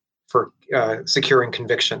for securing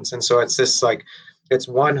convictions. And so it's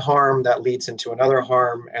one harm that leads into another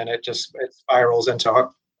harm, and it spirals into a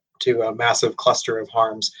massive cluster of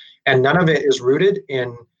harms. And none of it is rooted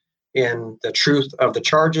in the truth of the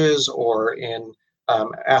charges or in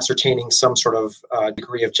ascertaining some sort of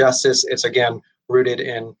degree of justice. It's again rooted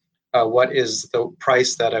in what is the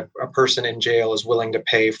price that a person in jail is willing to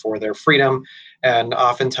pay for their freedom. And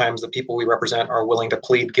oftentimes the people we represent are willing to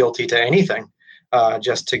plead guilty to anything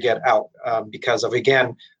just to get out because of,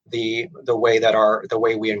 again, the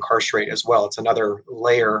way we incarcerate as well. It's another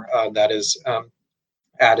layer that is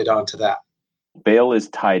added onto that. Bail is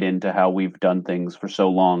tied into how we've done things for so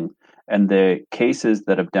long. And the cases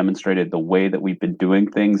that have demonstrated the way that we've been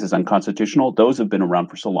doing things is unconstitutional, those have been around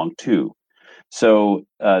for so long too. So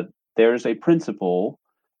there's a principle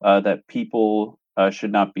that people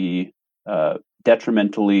should not be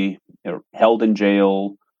detrimentally held in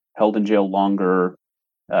jail longer,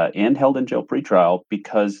 and held in jail pretrial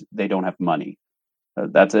because they don't have money.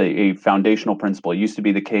 That's a foundational principle. It used to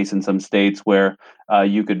be the case in some states where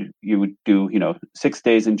you would do 6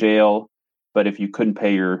 days in jail, but if you couldn't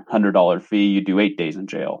pay your $100 fee, you do 8 days in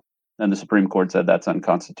jail. And the Supreme Court said that's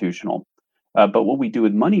unconstitutional. But what we do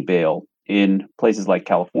with money bail in places like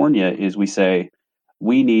California is we say,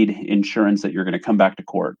 we need insurance that you're going to come back to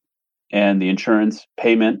court. And the insurance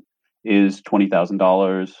payment is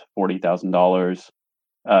 $20,000,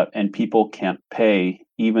 $40,000, and people can't pay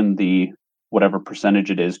even the whatever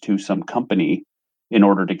percentage it is to some company in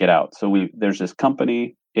order to get out. So there's this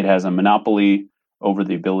company, it has a monopoly over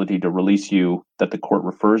the ability to release you that the court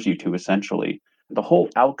refers you to, essentially. The whole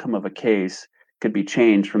outcome of a case could be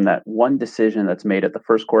changed from that one decision that's made at the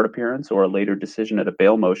first court appearance or a later decision at a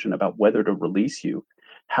bail motion about whether to release you,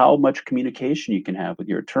 how much communication you can have with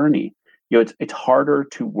your attorney. It's harder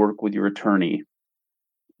to work with your attorney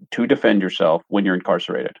to defend yourself when you're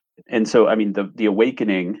incarcerated. And so, I mean, the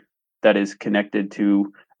awakening that is connected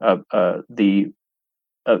to all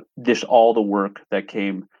the work that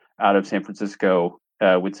came out of San Francisco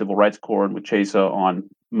with Civil Rights Corps and with CHESA on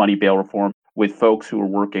money bail reform, with folks who are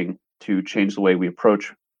working to change the way we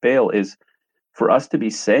approach bail, is for us to be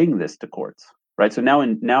saying this to courts, right? So now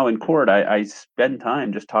in court, I spend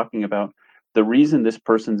time just talking about the reason this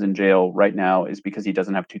person's in jail right now is because he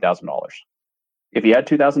doesn't have $2,000. If he had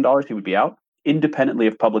 $2,000, he would be out, independently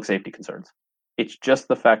of public safety concerns. It's just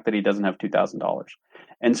the fact that he doesn't have $2,000.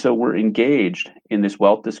 And so we're engaged in this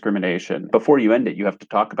wealth discrimination. Before you end it, you have to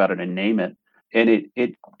talk about it and name it. And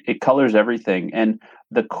it colors everything. And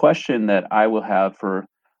the question that I will have for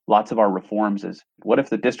lots of our reforms is, what if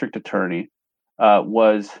the district attorney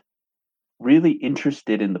was really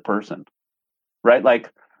interested in the person, right?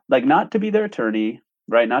 Like not to be their attorney,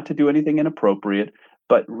 right? Not to do anything inappropriate,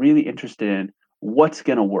 but really interested in what's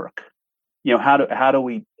going to work. How do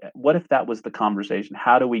we, what if that was the conversation?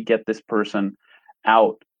 How do we get this person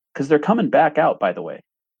out? Because they're coming back out, by the way.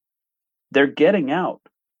 They're getting out.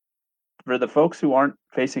 For the folks who aren't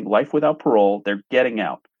facing life without parole, they're getting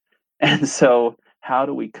out. And so how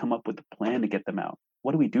do we come up with a plan to get them out?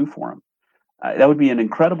 What do we do for them? That would be an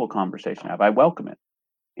incredible conversation to have. I welcome it,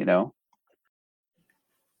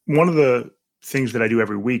 One of the things that I do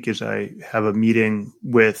every week is I have a meeting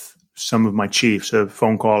with some of my chiefs, a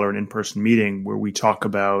phone call or an in-person meeting where we talk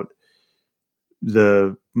about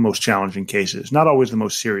the most challenging cases, not always the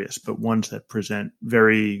most serious, but ones that present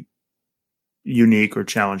very unique or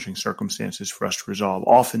challenging circumstances for us to resolve.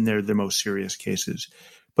 Often they're the most serious cases.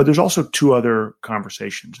 But there's also two other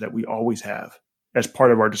conversations that we always have. as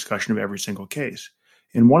part of our discussion of every single case.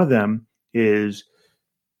 And one of them is,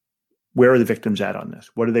 where are the victims at on this?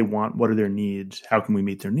 What do they want? What are their needs? How can we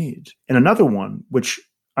meet their needs? And another one, which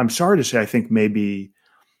I'm sorry to say, I think may be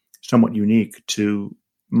somewhat unique to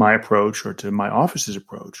my approach or to my office's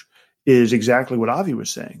approach, is exactly what Avi was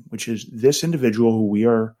saying, which is this individual who we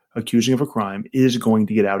are accusing of a crime is going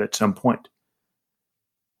to get out at some point.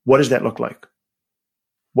 What does that look like?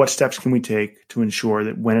 What steps can we take to ensure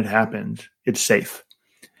that when it happens, it's safe?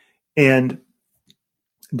 And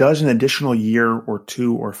does an additional year or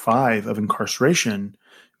 2 or 5 of incarceration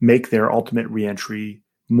make their ultimate reentry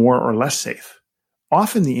more or less safe?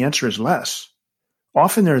 Often the answer is less.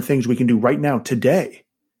 Often there are things we can do right now, today,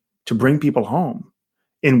 to bring people home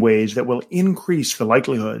in ways that will increase the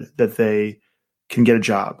likelihood that they can get a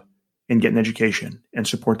job and get an education and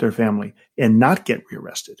support their family and not get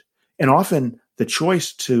rearrested. And often the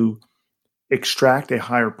choice to extract a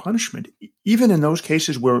higher punishment, even in those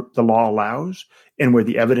cases where the law allows and where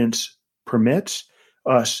the evidence permits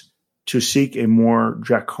us to seek a more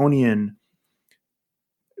draconian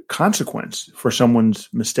consequence for someone's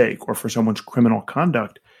mistake or for someone's criminal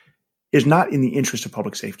conduct, is not in the interest of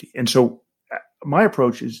public safety. And so my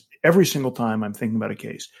approach is, every single time I'm thinking about a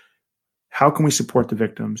case, how can we support the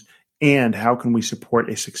victims and how can we support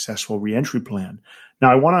a successful reentry plan?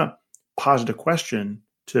 Now, I want to posit a question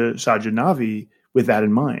to Sajid Navi with that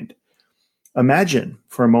in mind. Imagine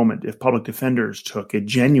for a moment if public defenders took a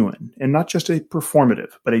genuine, and not just a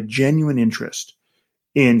performative, but a genuine interest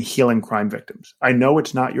in healing crime victims. I know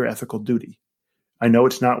it's not your ethical duty. I know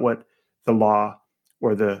it's not what the law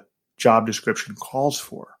or the job description calls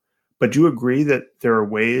for. But do you agree that there are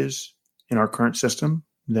ways in our current system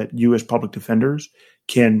that you as public defenders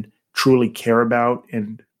can truly care about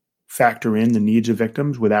and factor in the needs of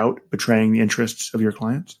victims without betraying the interests of your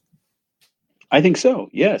clients? I think so,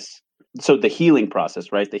 yes. So the healing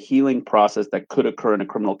process, right? The healing process that could occur in a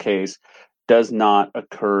criminal case does not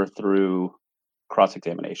occur through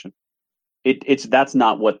cross-examination. That's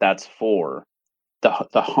not what that's for.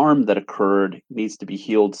 The harm that occurred needs to be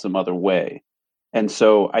healed some other way. And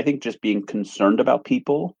so I think just being concerned about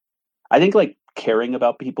people, I think like caring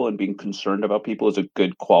about people and being concerned about people is a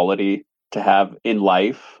good quality to have in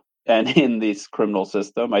life and in this criminal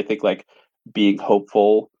system. I think like being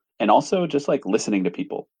hopeful and also just like listening to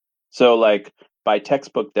people. So like by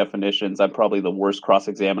textbook definitions, I'm probably the worst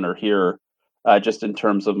cross-examiner here, just in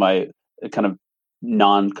terms of my kind of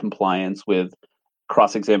non-compliance with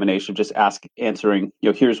cross-examination, just answering,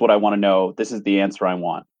 here's what I want to know. This is the answer I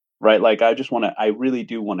want, right? Like I really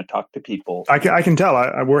do want to talk to people. I can tell.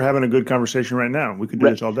 We're having a good conversation right now. We could do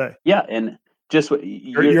this all day. Yeah. And just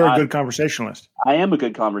you're a good conversationalist. I am a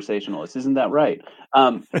good conversationalist. Isn't that right?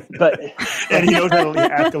 But and he knows how to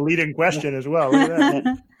ask a leading question as well. Look at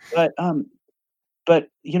that. But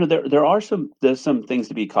there's some things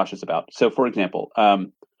to be cautious about. So for example,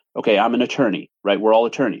 okay, I'm an attorney, right? We're all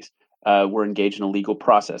attorneys. We're engaged in a legal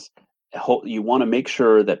process. You want to make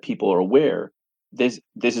sure that people are aware. This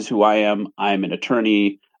is who I am. I'm an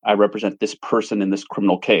attorney. I represent this person in this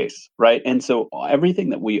criminal case, right? And so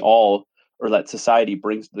everything that we all, or that society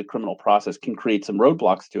brings to the criminal process, can create some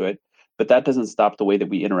roadblocks to it, but that doesn't stop the way that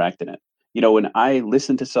we interact in it. When I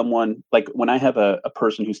listen to someone, like when I have a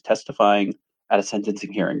person who's testifying at a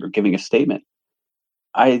sentencing hearing or giving a statement,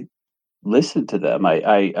 I listen to them.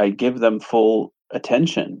 I give them full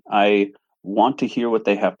attention. I want to hear what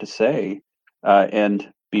they have to say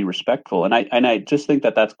and be respectful. And I just think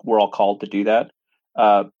that we're all called to do that.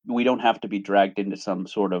 We don't have to be dragged into some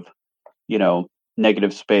sort of,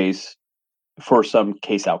 negative space for some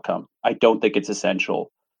case outcome. I don't think it's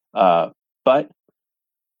essential. But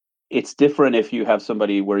it's different if you have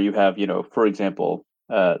somebody where you have, for example,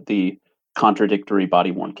 the contradictory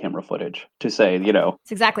body-worn camera footage to say,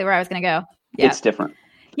 It's exactly where I was going to go. Yeah. It's different.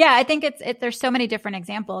 Yeah, I think there's so many different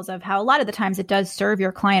examples of how a lot of the times it does serve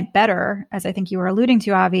your client better, as I think you were alluding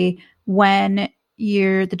to, Avi, when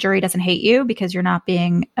the jury doesn't hate you because you're not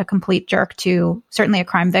being a complete jerk to certainly a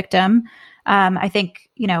crime victim. I think,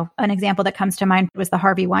 an example that comes to mind was the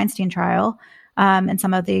Harvey Weinstein trial and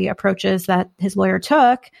some of the approaches that his lawyer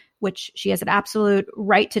took, which she has an absolute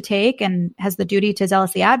right to take and has the duty to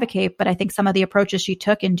zealously advocate. But I think some of the approaches she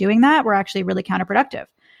took in doing that were actually really counterproductive.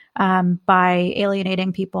 By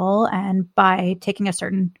alienating people and by taking a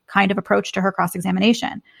certain kind of approach to her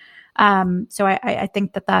cross-examination. So I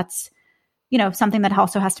think that's, something that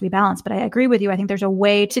also has to be balanced. But I agree with you. I think there's a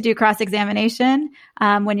way to do cross-examination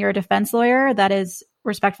when you're a defense lawyer that is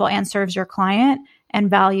respectful and serves your client and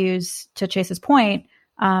values, to Chase's point,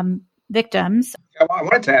 victims. I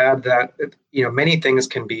wanted to add that many things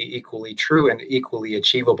can be equally true and equally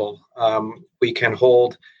achievable. We can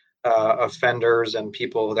hold offenders and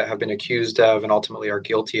people that have been accused of and ultimately are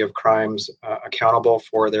guilty of crimes accountable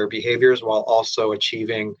for their behaviors, while also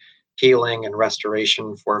achieving healing and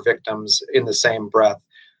restoration for victims in the same breath.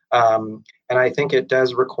 And I think it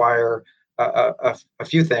does require a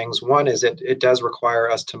few things. One is it does require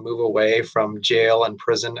us to move away from jail and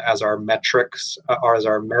prison as our metrics, or as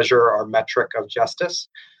our measure, our metric of justice,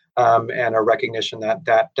 and a recognition that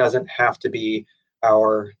that doesn't have to be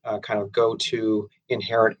our kind of go-to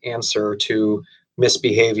inherent answer to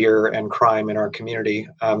misbehavior and crime in our community.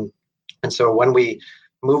 And so when we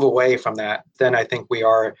move away from that, then I think we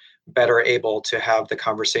are better able to have the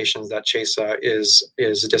conversations that Chesa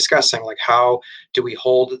is discussing, like how do we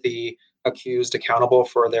hold the accused accountable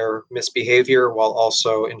for their misbehavior while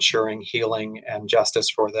also ensuring healing and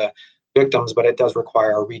justice for the victims. But it does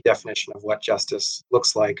require a redefinition of what justice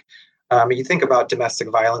looks like. You think about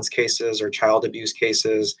domestic violence cases or child abuse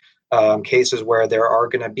cases, cases where there are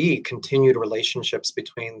going to be continued relationships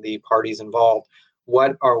between the parties involved.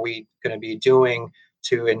 What are we going to be doing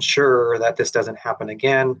to ensure that this doesn't happen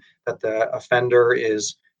again, that the offender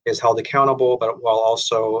is held accountable, but while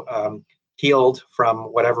also healed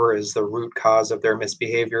from whatever is the root cause of their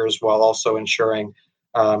misbehaviors, while also ensuring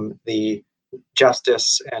the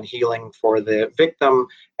justice and healing for the victim,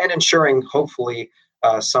 and ensuring hopefully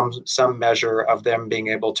some measure of them being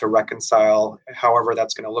able to reconcile, however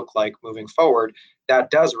that's going to look like moving forward. That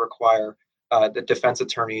does require the defense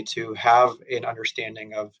attorney to have an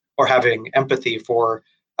understanding of, or having empathy for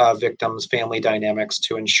victims' family dynamics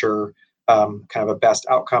to ensure kind of a best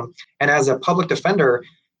outcome. And as a public defender,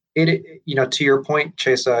 to your point,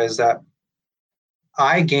 Chesa, is that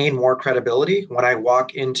I gain more credibility when I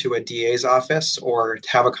walk into a DA's office or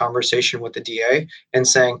have a conversation with the DA and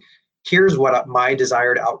saying, here's what my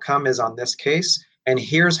desired outcome is on this case, and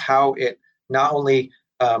here's how it not only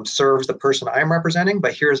serves the person I'm representing,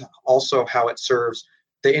 but here's also how it serves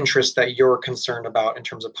the interests that you're concerned about in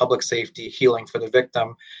terms of public safety, healing for the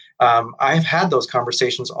victim. I've had those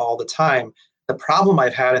conversations all the time. The problem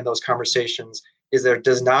I've had in those conversations is there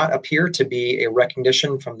does not appear to be a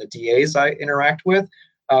recognition from the DAs I interact with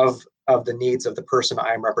of the needs of the person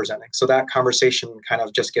I'm representing. So that conversation kind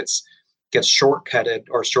of just gets shortcutted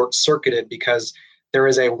or short-circuited because there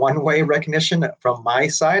is a one-way recognition from my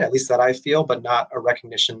side, at least that I feel, but not a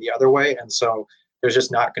recognition the other way. And so there's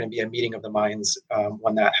just not going to be a meeting of the minds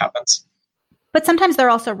when that happens. But sometimes they're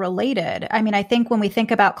also related. I mean, I think when we think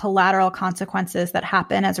about collateral consequences that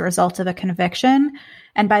happen as a result of a conviction,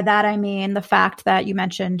 and by that I mean the fact that you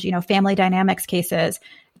mentioned, family dynamics cases,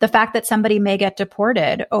 the fact that somebody may get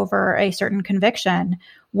deported over a certain conviction,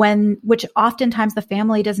 which oftentimes the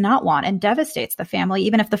family does not want and devastates the family,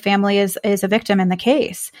 even if the family is a victim in the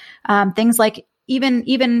case. Things like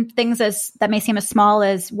even things that may seem as small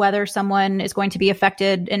as whether someone is going to be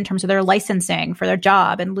affected in terms of their licensing for their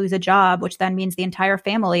job and lose a job, which then means the entire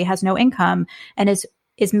family has no income and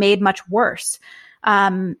is made much worse.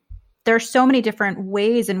 There are so many different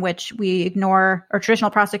ways in which we ignore, or traditional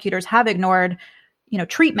prosecutors have ignored,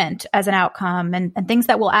 treatment as an outcome and things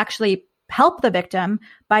that will actually help the victim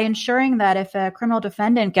by ensuring that if a criminal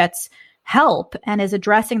defendant gets help and is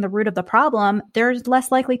addressing the root of the problem, there's less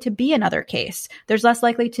likely to be another case.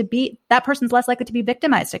 That person's less likely to be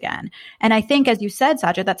victimized again. And I think, as you said,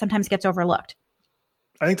 Sajid, that sometimes gets overlooked.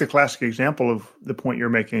 I think the classic example of the point you're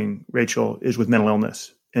making, Rachel, is with mental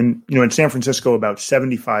illness. And, in San Francisco, about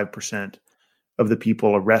 75% of the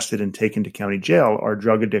people arrested and taken to county jail are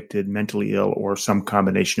drug addicted, mentally ill, or some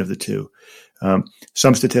combination of the two.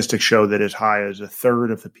 Some statistics show that as high as a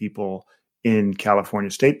third of the people in California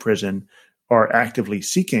State Prison are actively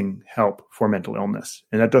seeking help for mental illness.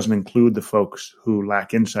 And that doesn't include the folks who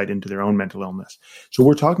lack insight into their own mental illness. So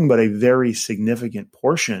we're talking about a very significant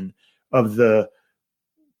portion of the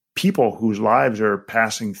people whose lives are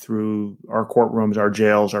passing through our courtrooms, our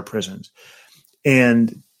jails, our prisons.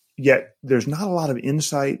 And yet there's not a lot of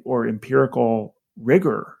insight or empirical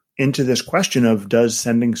rigor into this question of, does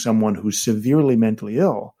sending someone who's severely mentally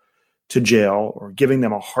ill to jail or giving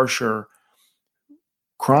them a harsher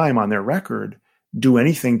crime on their record do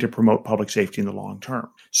anything to promote public safety in the long term?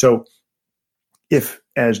 So if,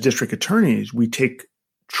 as district attorneys, we take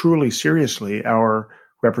truly seriously our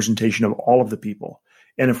representation of all of the people,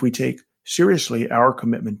 and if we take seriously our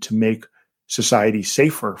commitment to make society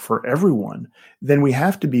safer for everyone, then we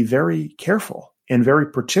have to be very careful and very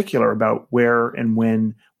particular about where and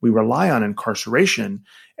when we rely on incarceration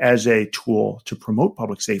as a tool to promote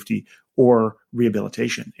public safety or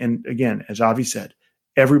rehabilitation. And again, as Avi said,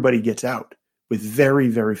 everybody gets out with very,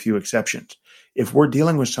 very few exceptions. if we're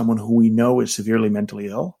dealing with someone who we know is severely mentally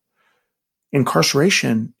ill,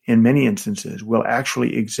 incarceration in many instances will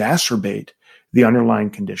actually exacerbate the underlying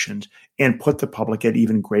conditions and put the public at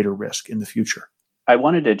even greater risk in the future. I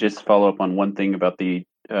wanted to just follow up on one thing about the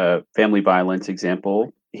family violence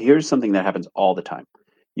example. Here's something that happens all the time.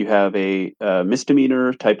 You have a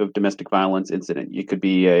misdemeanor type of domestic violence incident. It could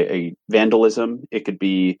be a vandalism. It could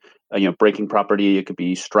be breaking property. It could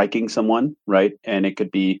be striking someone, right? And it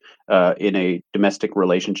could be in a domestic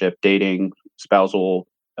relationship, dating, spousal,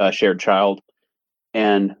 shared child,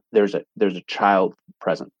 and there's a child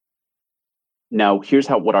present. Now, here's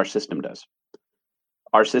what our system does.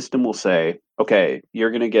 Our system will say, okay,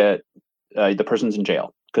 you're going to get the person's in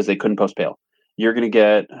jail because they couldn't post bail. You're going to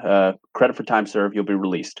get credit for time served. You'll be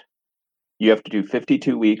released. You have to do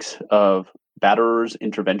 52 weeks of batterers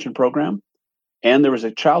intervention program. And there was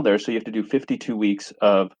a child there, so you have to do 52 weeks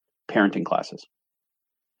of parenting classes.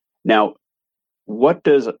 Now, what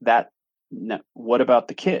about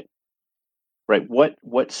the kid, right?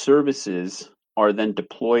 What services are then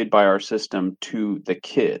deployed by our system to the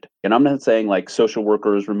kid? And I'm not saying like social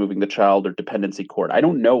workers removing the child or dependency court. I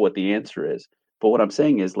don't know what the answer is. But what I'm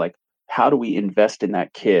saying is like, how do we invest in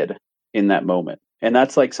that kid in that moment? And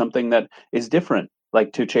that's like something that is different,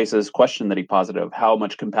 like to Chase's question that he posited of how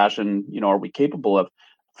much compassion, are we capable of?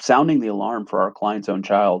 Sounding the alarm for our client's own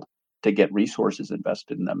child to get resources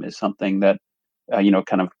invested in them is something that,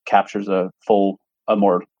 kind of captures a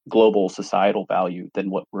more global societal value than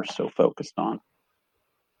what we're so focused on.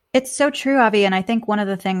 It's so true, Avi. And I think one of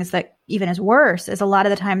the things that even is worse is a lot of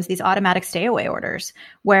the times these automatic stay away orders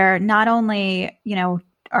where not only,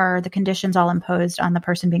 are the conditions all imposed on the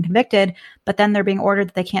person being convicted, but then they're being ordered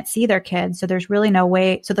that they can't see their kids. So there's really no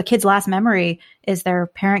way. So the kid's last memory is their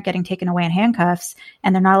parent getting taken away in handcuffs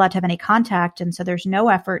and they're not allowed to have any contact. And so there's no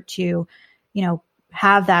effort to,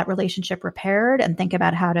 have that relationship repaired and think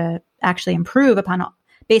about how to actually improve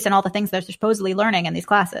based on all the things that they're supposedly learning in these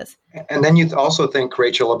classes. And then you also think,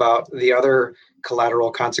 Rachel, about the other collateral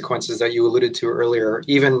consequences that you alluded to earlier,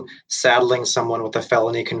 even saddling someone with a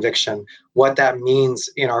felony conviction, what that means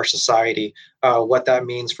in our society, what that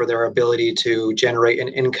means for their ability to generate an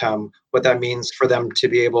income, what that means for them to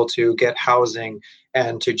be able to get housing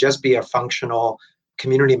and to just be a functional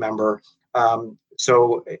community member. When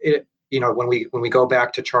we go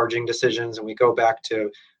back to charging decisions and we go back to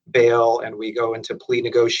bail and we go into plea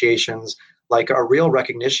negotiations, like a real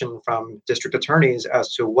recognition from district attorneys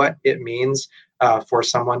as to what it means for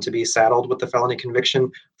someone to be saddled with the felony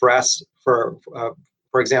conviction for us, for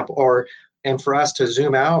example, and for us to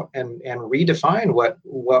zoom out and redefine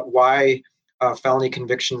why felony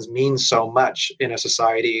convictions mean so much in a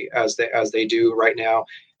society as they do right now.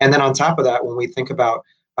 And then on top of that, when we think about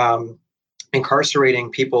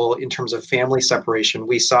incarcerating people in terms of family separation,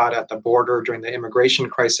 we saw it at the border during the immigration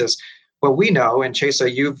crisis. What we know, and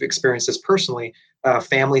Chesa, you've experienced this personally,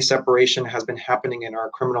 family separation has been happening in our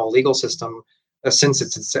criminal legal system since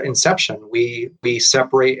its inception. We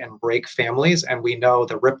separate and break families, and we know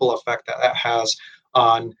the ripple effect that has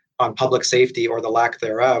on public safety or the lack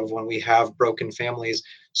thereof when we have broken families.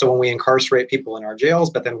 So when we incarcerate people in our jails,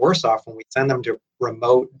 but then worse off when we send them to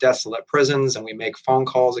remote, desolate prisons and we make phone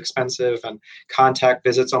calls expensive and contact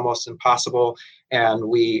visits almost impossible, and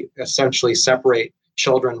we essentially separate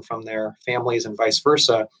children from their families and vice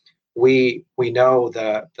versa, we know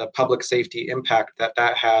the public safety impact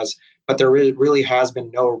that has, but there really has been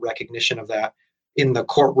no recognition of that in the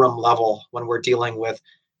courtroom level when we're dealing with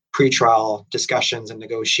pretrial discussions and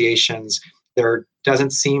negotiations. There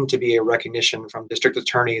doesn't seem to be a recognition from district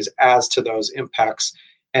attorneys as to those impacts,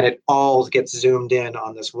 and it all gets zoomed in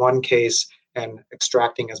on this one case and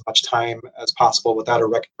extracting as much time as possible without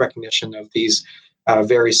a recognition of these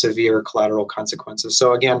very severe collateral consequences.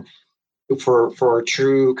 So again, for a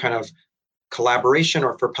true kind of collaboration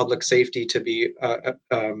or for public safety to be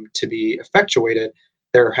effectuated,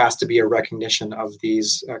 there has to be a recognition of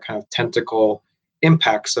these kind of tentacle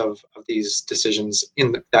impacts of these decisions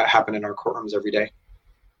that happen in our courtrooms every day.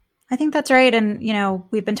 I think that's right. And,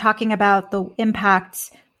 we've been talking about the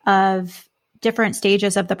impacts of different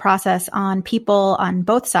stages of the process on people on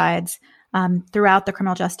both sides throughout the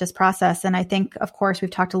criminal justice process. And I think, of course,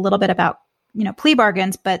 we've talked a little bit about, plea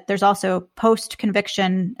bargains, but there's also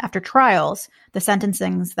post-conviction after trials, the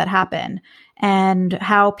sentencings that happen and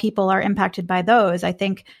how people are impacted by those. I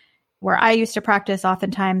think where I used to practice,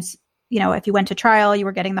 oftentimes, if you went to trial, you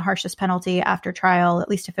were getting the harshest penalty after trial, at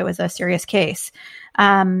least if it was a serious case.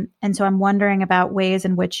 And so I'm wondering about ways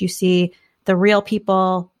in which you see the real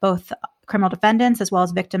people, both criminal defendants as well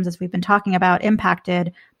as victims, as we've been talking about,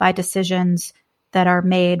 impacted by decisions that are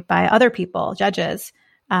made by other people, judges,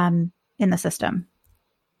 in the system?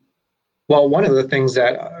 Well, one of the things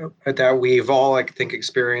that we've all, I think,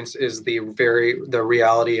 experienced is the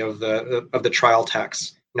reality of the trial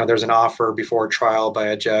tax. There's an offer before trial by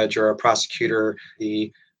a judge or a prosecutor.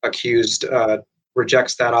 The accused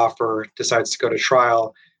rejects that offer, decides to go to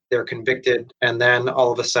trial. They're convicted, and then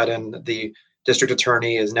all of a sudden, the district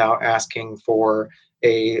attorney is now asking for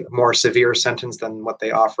a more severe sentence than what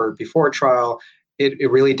they offered before trial.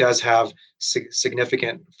 It really does have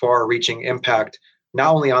significant, far-reaching impact,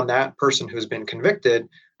 not only on that person who's been convicted,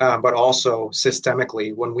 but also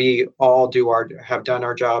systemically. When we all have done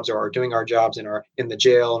our jobs or are doing our jobs in the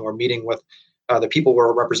jail, and we're meeting with the people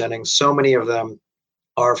we're representing, so many of them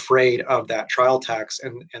are afraid of that trial tax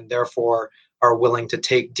and therefore are willing to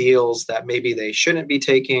take deals that maybe they shouldn't be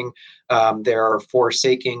taking. They're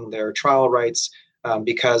forsaking their trial rights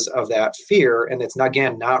because of that fear, and it's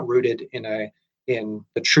not rooted in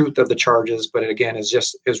the truth of the charges, but it again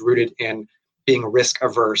is rooted in being risk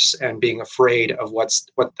averse and being afraid of what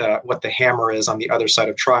the hammer is on the other side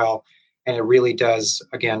of trial. And it really does,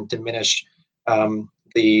 again, diminish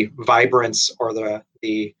the vibrance or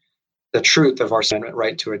the truth of our amendment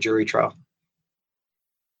right to a jury trial.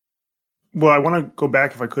 Well, I want to go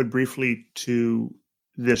back, if I could, briefly to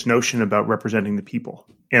this notion about representing the people,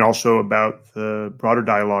 and also about the broader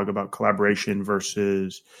dialogue about collaboration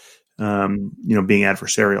versus, being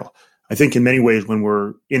adversarial. I think in many ways, when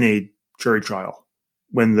we're in a jury trial,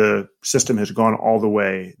 when the system has gone all the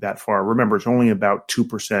way that far, remember, it's only about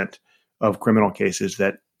 2% of criminal cases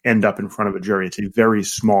that end up in front of a jury. It's a very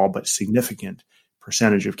small but significant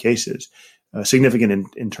percentage of cases,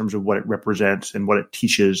 significant in terms of what it represents and what it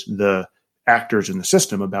teaches the actors in the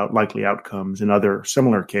system about likely outcomes in other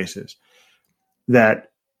similar cases,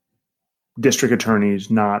 that district attorneys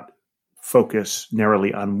not focus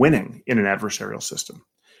narrowly on winning in an adversarial system.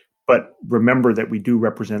 But remember that we do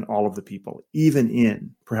represent all of the people,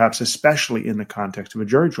 even perhaps especially in the context of a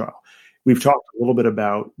jury trial. We've talked a little bit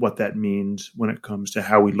about what that means when it comes to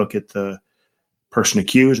how we look at the person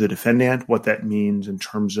accused, the defendant, what that means in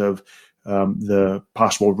terms of the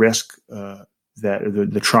possible risk, that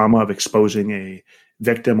the trauma of exposing a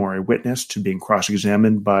victim or a witness to being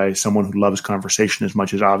cross-examined by someone who loves conversation as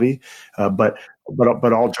much as Avi. But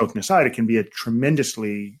all joking aside, it can be a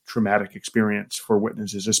tremendously traumatic experience for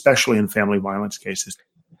witnesses, especially in family violence cases.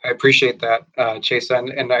 I appreciate that, Chase.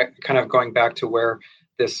 And I kind of going back to where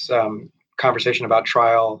this conversation about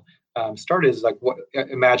trial started is like,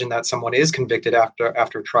 imagine that someone is convicted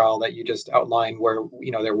after trial that you just outlined, where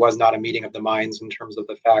there was not a meeting of the minds in terms of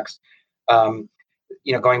the facts.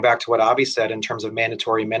 Going back to what Avi said in terms of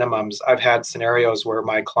mandatory minimums, I've had scenarios where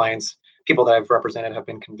my clients, people that I've represented, have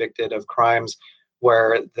been convicted of crimes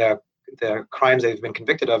where the crimes they've been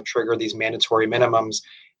convicted of trigger these mandatory minimums.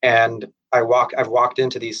 And I've walked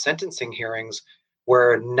into these sentencing hearings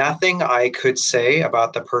where nothing I could say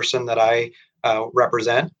about the person that I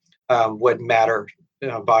represent would matter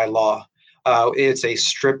by law. It's a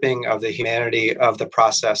stripping of the humanity of the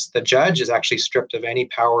process. The judge is actually stripped of any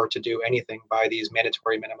power to do anything by these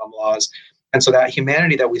mandatory minimum laws. And so that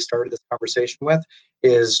humanity that we started this conversation with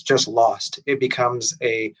is just lost. It becomes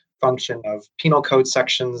a function of penal code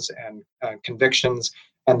sections and convictions,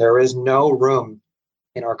 and there is no room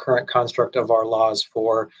in our current construct of our laws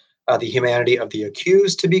for the humanity of the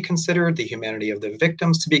accused to be considered, the humanity of the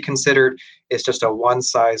victims to be considered. It's just a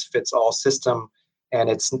one-size-fits-all system, and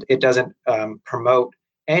it doesn't promote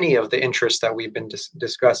any of the interests that we've been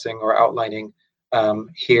discussing or outlining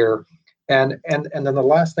here. And then the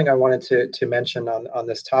last thing I wanted to mention on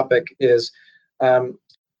this topic is,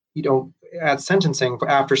 at sentencing,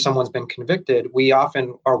 after someone's been convicted, we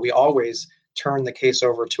always turn the case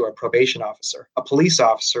over to a probation officer, a police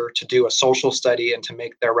officer, to do a social study and to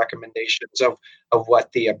make their recommendations of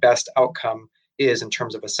what the best outcome is in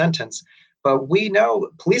terms of a sentence. But we know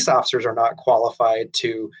police officers are not qualified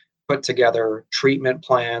to put together treatment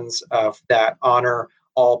plans that honor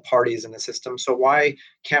all parties in the system. So why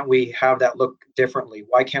can't we have that look differently?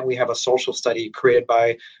 Why can't we have a social study created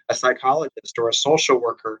by a psychologist or a social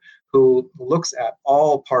worker who looks at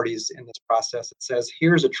all parties in this process and says,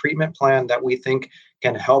 here's a treatment plan that we think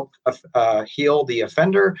can help heal the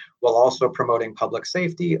offender while also promoting public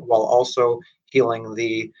safety, while also healing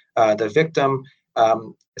the victim.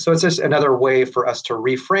 So it's just another way for us to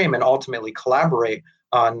reframe and ultimately collaborate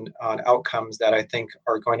on outcomes that I think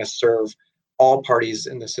are going to serve all parties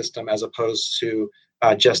in the system, as opposed to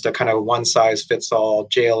just a kind of one-size-fits-all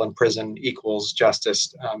jail and prison equals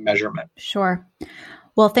justice measurement. Sure.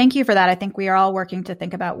 Well, thank you for that. I think we are all working to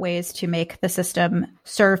think about ways to make the system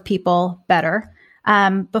serve people better.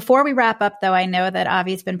 Before we wrap up, though, I know that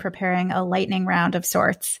Avi's been preparing a lightning round of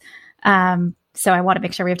sorts. So I want to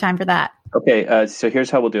make sure we have time for that. Okay, so here's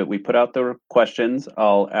how we'll do it. We put out the questions.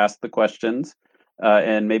 I'll ask the questions,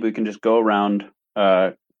 and maybe we can just go around,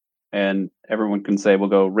 and everyone can say, we'll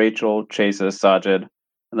go Rachel, Chesa, Sajid,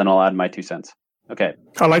 and then I'll add my 2 cents. Okay.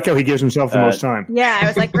 I like how he gives himself the most time. Yeah, I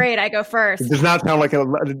was like, great, I go first. It does not sound like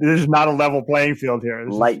this is not a level playing field here.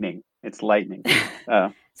 Lightning. It's lightning.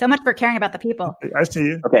 So much for caring about the people. I see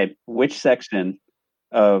you. Okay, which section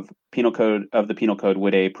of the penal code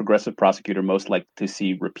would a progressive prosecutor most like to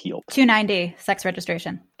see repealed? 290, sex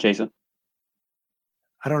registration. Jason?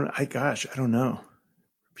 I don't know.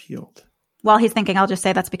 Repealed. While he's thinking, I'll just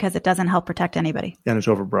say that's because it doesn't help protect anybody. And it's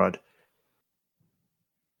overbroad.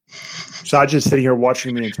 Sajid's sitting here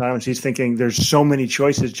watching me in silence. He's thinking, there's so many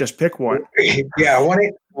choices, just pick one. Yeah,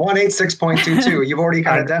 186.22. You've already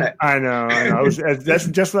kind of done it. I know. That's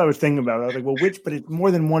just what I was thinking about. I was like, well, but it's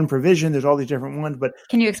more than one provision. There's all these different ones. But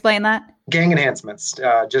can you explain that? Gang enhancements.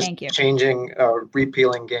 Just changing,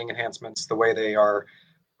 repealing gang enhancements, the way they are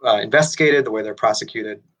investigated, the way they're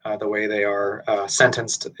prosecuted, the way they are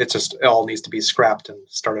sentenced. It all needs to be scrapped and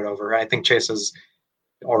started over. I think Chase is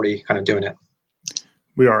already kind of doing it.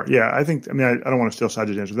 We are, yeah. I don't want to steal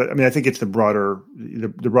Sajid's answer, but I think it's the broader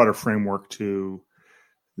framework to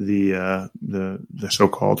the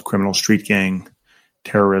so-called criminal street gang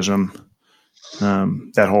terrorism,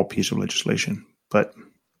 that whole piece of legislation. But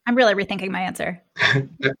I'm really rethinking my answer.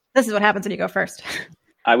 This is what happens when you go first.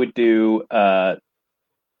 I would do the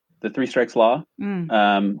 3 strikes law,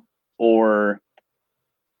 or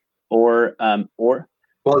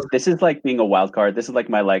this is like being a wild card. This is like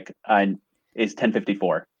my is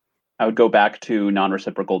 1054. I would go back to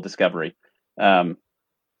non-reciprocal discovery,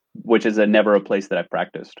 which is never a place that I've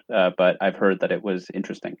practiced, but I've heard that it was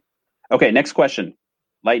interesting. Okay, next question.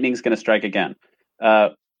 Lightning's going to strike again.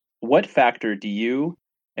 What factor do you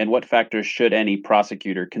and what factors should any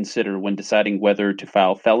prosecutor consider when deciding whether to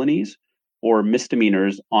file felonies or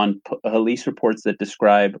misdemeanors on police reports that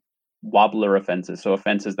describe wobbler offenses, so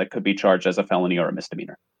offenses that could be charged as a felony or a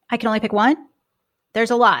misdemeanor? I can only pick one? There's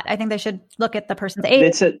a lot. I think they should look at the person's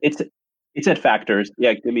age. It's at factors.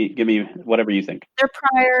 Yeah, give me whatever you think. Their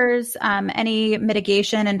priors, any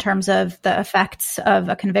mitigation in terms of the effects of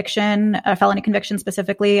a conviction, a felony conviction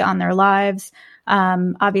specifically on their lives.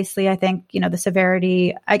 Obviously, I think, the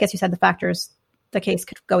severity, I guess you said the factors, the case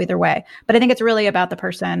could go either way. But I think it's really about the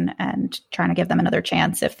person and trying to give them another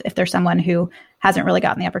chance if there's someone who hasn't really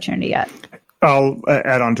gotten the opportunity yet. I'll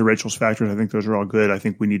add on to Rachel's factors. I think those are all good. I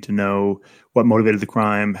think we need to know what motivated the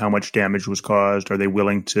crime, how much damage was caused. Are they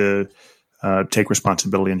willing to take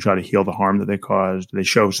responsibility and try to heal the harm that they caused? Do they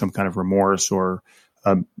show some kind of remorse, or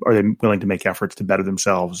are they willing to make efforts to better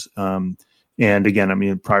themselves? And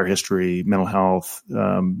again, prior history, mental health,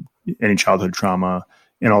 any childhood trauma,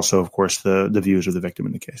 and also, of course, the views of the victim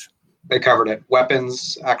in the case. They covered it.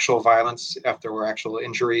 Weapons, actual violence, if there were actual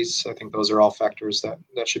injuries. I think those are all factors that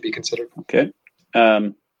should be considered. Okay.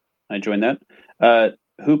 I join that.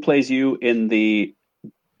 Who plays you in the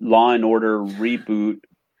Law and Order reboot,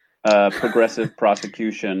 progressive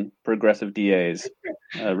prosecution, progressive DAs?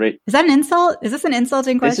 Is that an insult? Is this an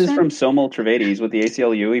insulting question? This is from Somal Trivedi. He's with the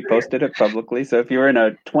ACLU. He posted it publicly. So if you're in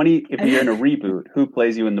a reboot, who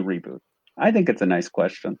plays you in the reboot? I think it's a nice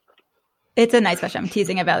question. It's a nice question. I'm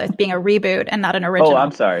teasing about it being a reboot and not an original. Oh,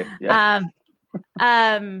 I'm sorry. Yeah.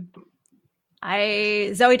 Zooey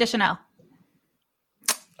Deschanel.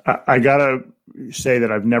 I gotta say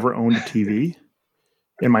that I've never owned a TV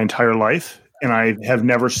in my entire life, and I have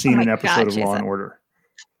never seen an episode of Law and Order.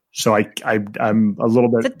 So I'm a little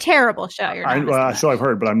bit. It's a terrible show. So I've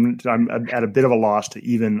heard, but I'm at a bit of a loss to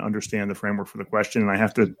even understand the framework for the question, and I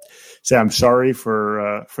have to say I'm sorry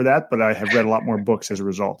for that. But I have read a lot more books as a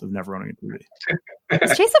result of never owning a TV.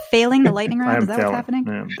 Is Chase failing the lightning round? Is that what's happening?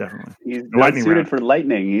 Yeah, definitely. He's not suited for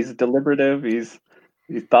lightning. He's deliberative. He's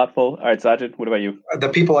thoughtful. All right, Sajid, what about you? The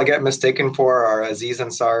people I get mistaken for are Aziz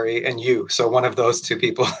Ansari and you. So one of those two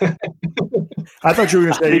people. I thought you were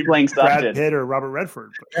going to say playing Brad Pitt or Robert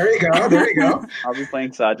Redford. There you go. I'll be playing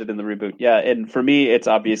Sajid in the reboot. Yeah, and for me, it's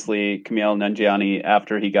obviously Kumail Nanjiani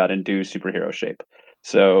after he got into superhero shape.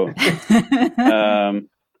 So,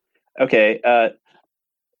 okay.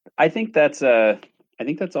 I think that's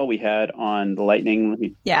all we had on the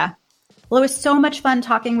lightning. Yeah. Well, it was so much fun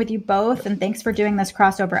talking with you both, and thanks for doing this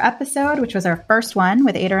crossover episode, which was our first one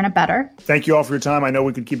with Aider and Abettor. Thank you all for your time. I know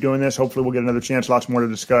we could keep doing this. Hopefully we'll get another chance, lots more to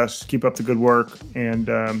discuss. Keep up the good work, and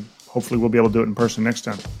hopefully we'll be able to do it in person next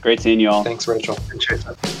time. Great seeing you all. Thanks, Rachel. Appreciate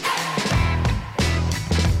that.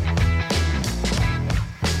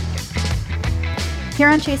 Here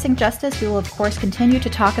on Chasing Justice, we will of course continue to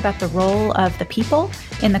talk about the role of the people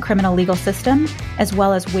in the criminal legal system, as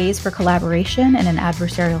well as ways for collaboration in an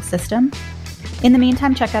adversarial system. In the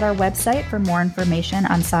meantime, check out our website for more information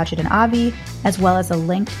on Sajid and Avi, as well as a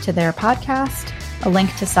link to their podcast, a link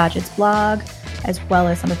to Sajid's blog, as well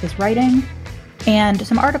as some of his writing, and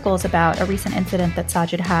some articles about a recent incident that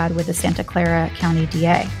Sajid had with the Santa Clara County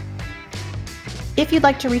DA. If you'd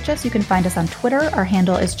like to reach us, you can find us on Twitter. Our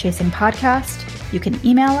handle is Chasing Podcast. You can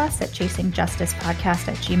email us at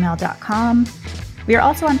chasingjusticepodcast@gmail.com. We are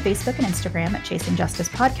also on Facebook and Instagram at Chasing Justice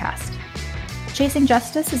Podcast. Chasing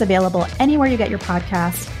Justice is available anywhere you get your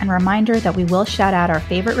podcasts, and a reminder that we will shout out our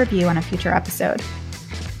favorite review on a future episode.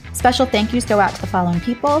 Special thank yous go out to the following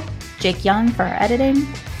people: Jake Young for our editing,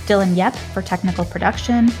 Dylan Yep for technical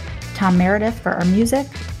production, Tom Meredith for our music,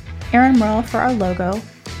 Aaron Merle for our logo,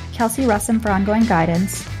 Kelsey Russum for ongoing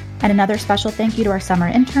guidance, and another special thank you to our summer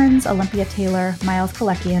interns, Olympia Taylor, Miles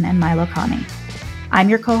Kalekian, and Milo Kami. I'm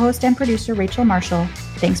your co-host and producer, Rachel Marshall.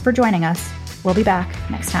 Thanks for joining us. We'll be back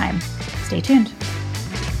next time. Stay tuned.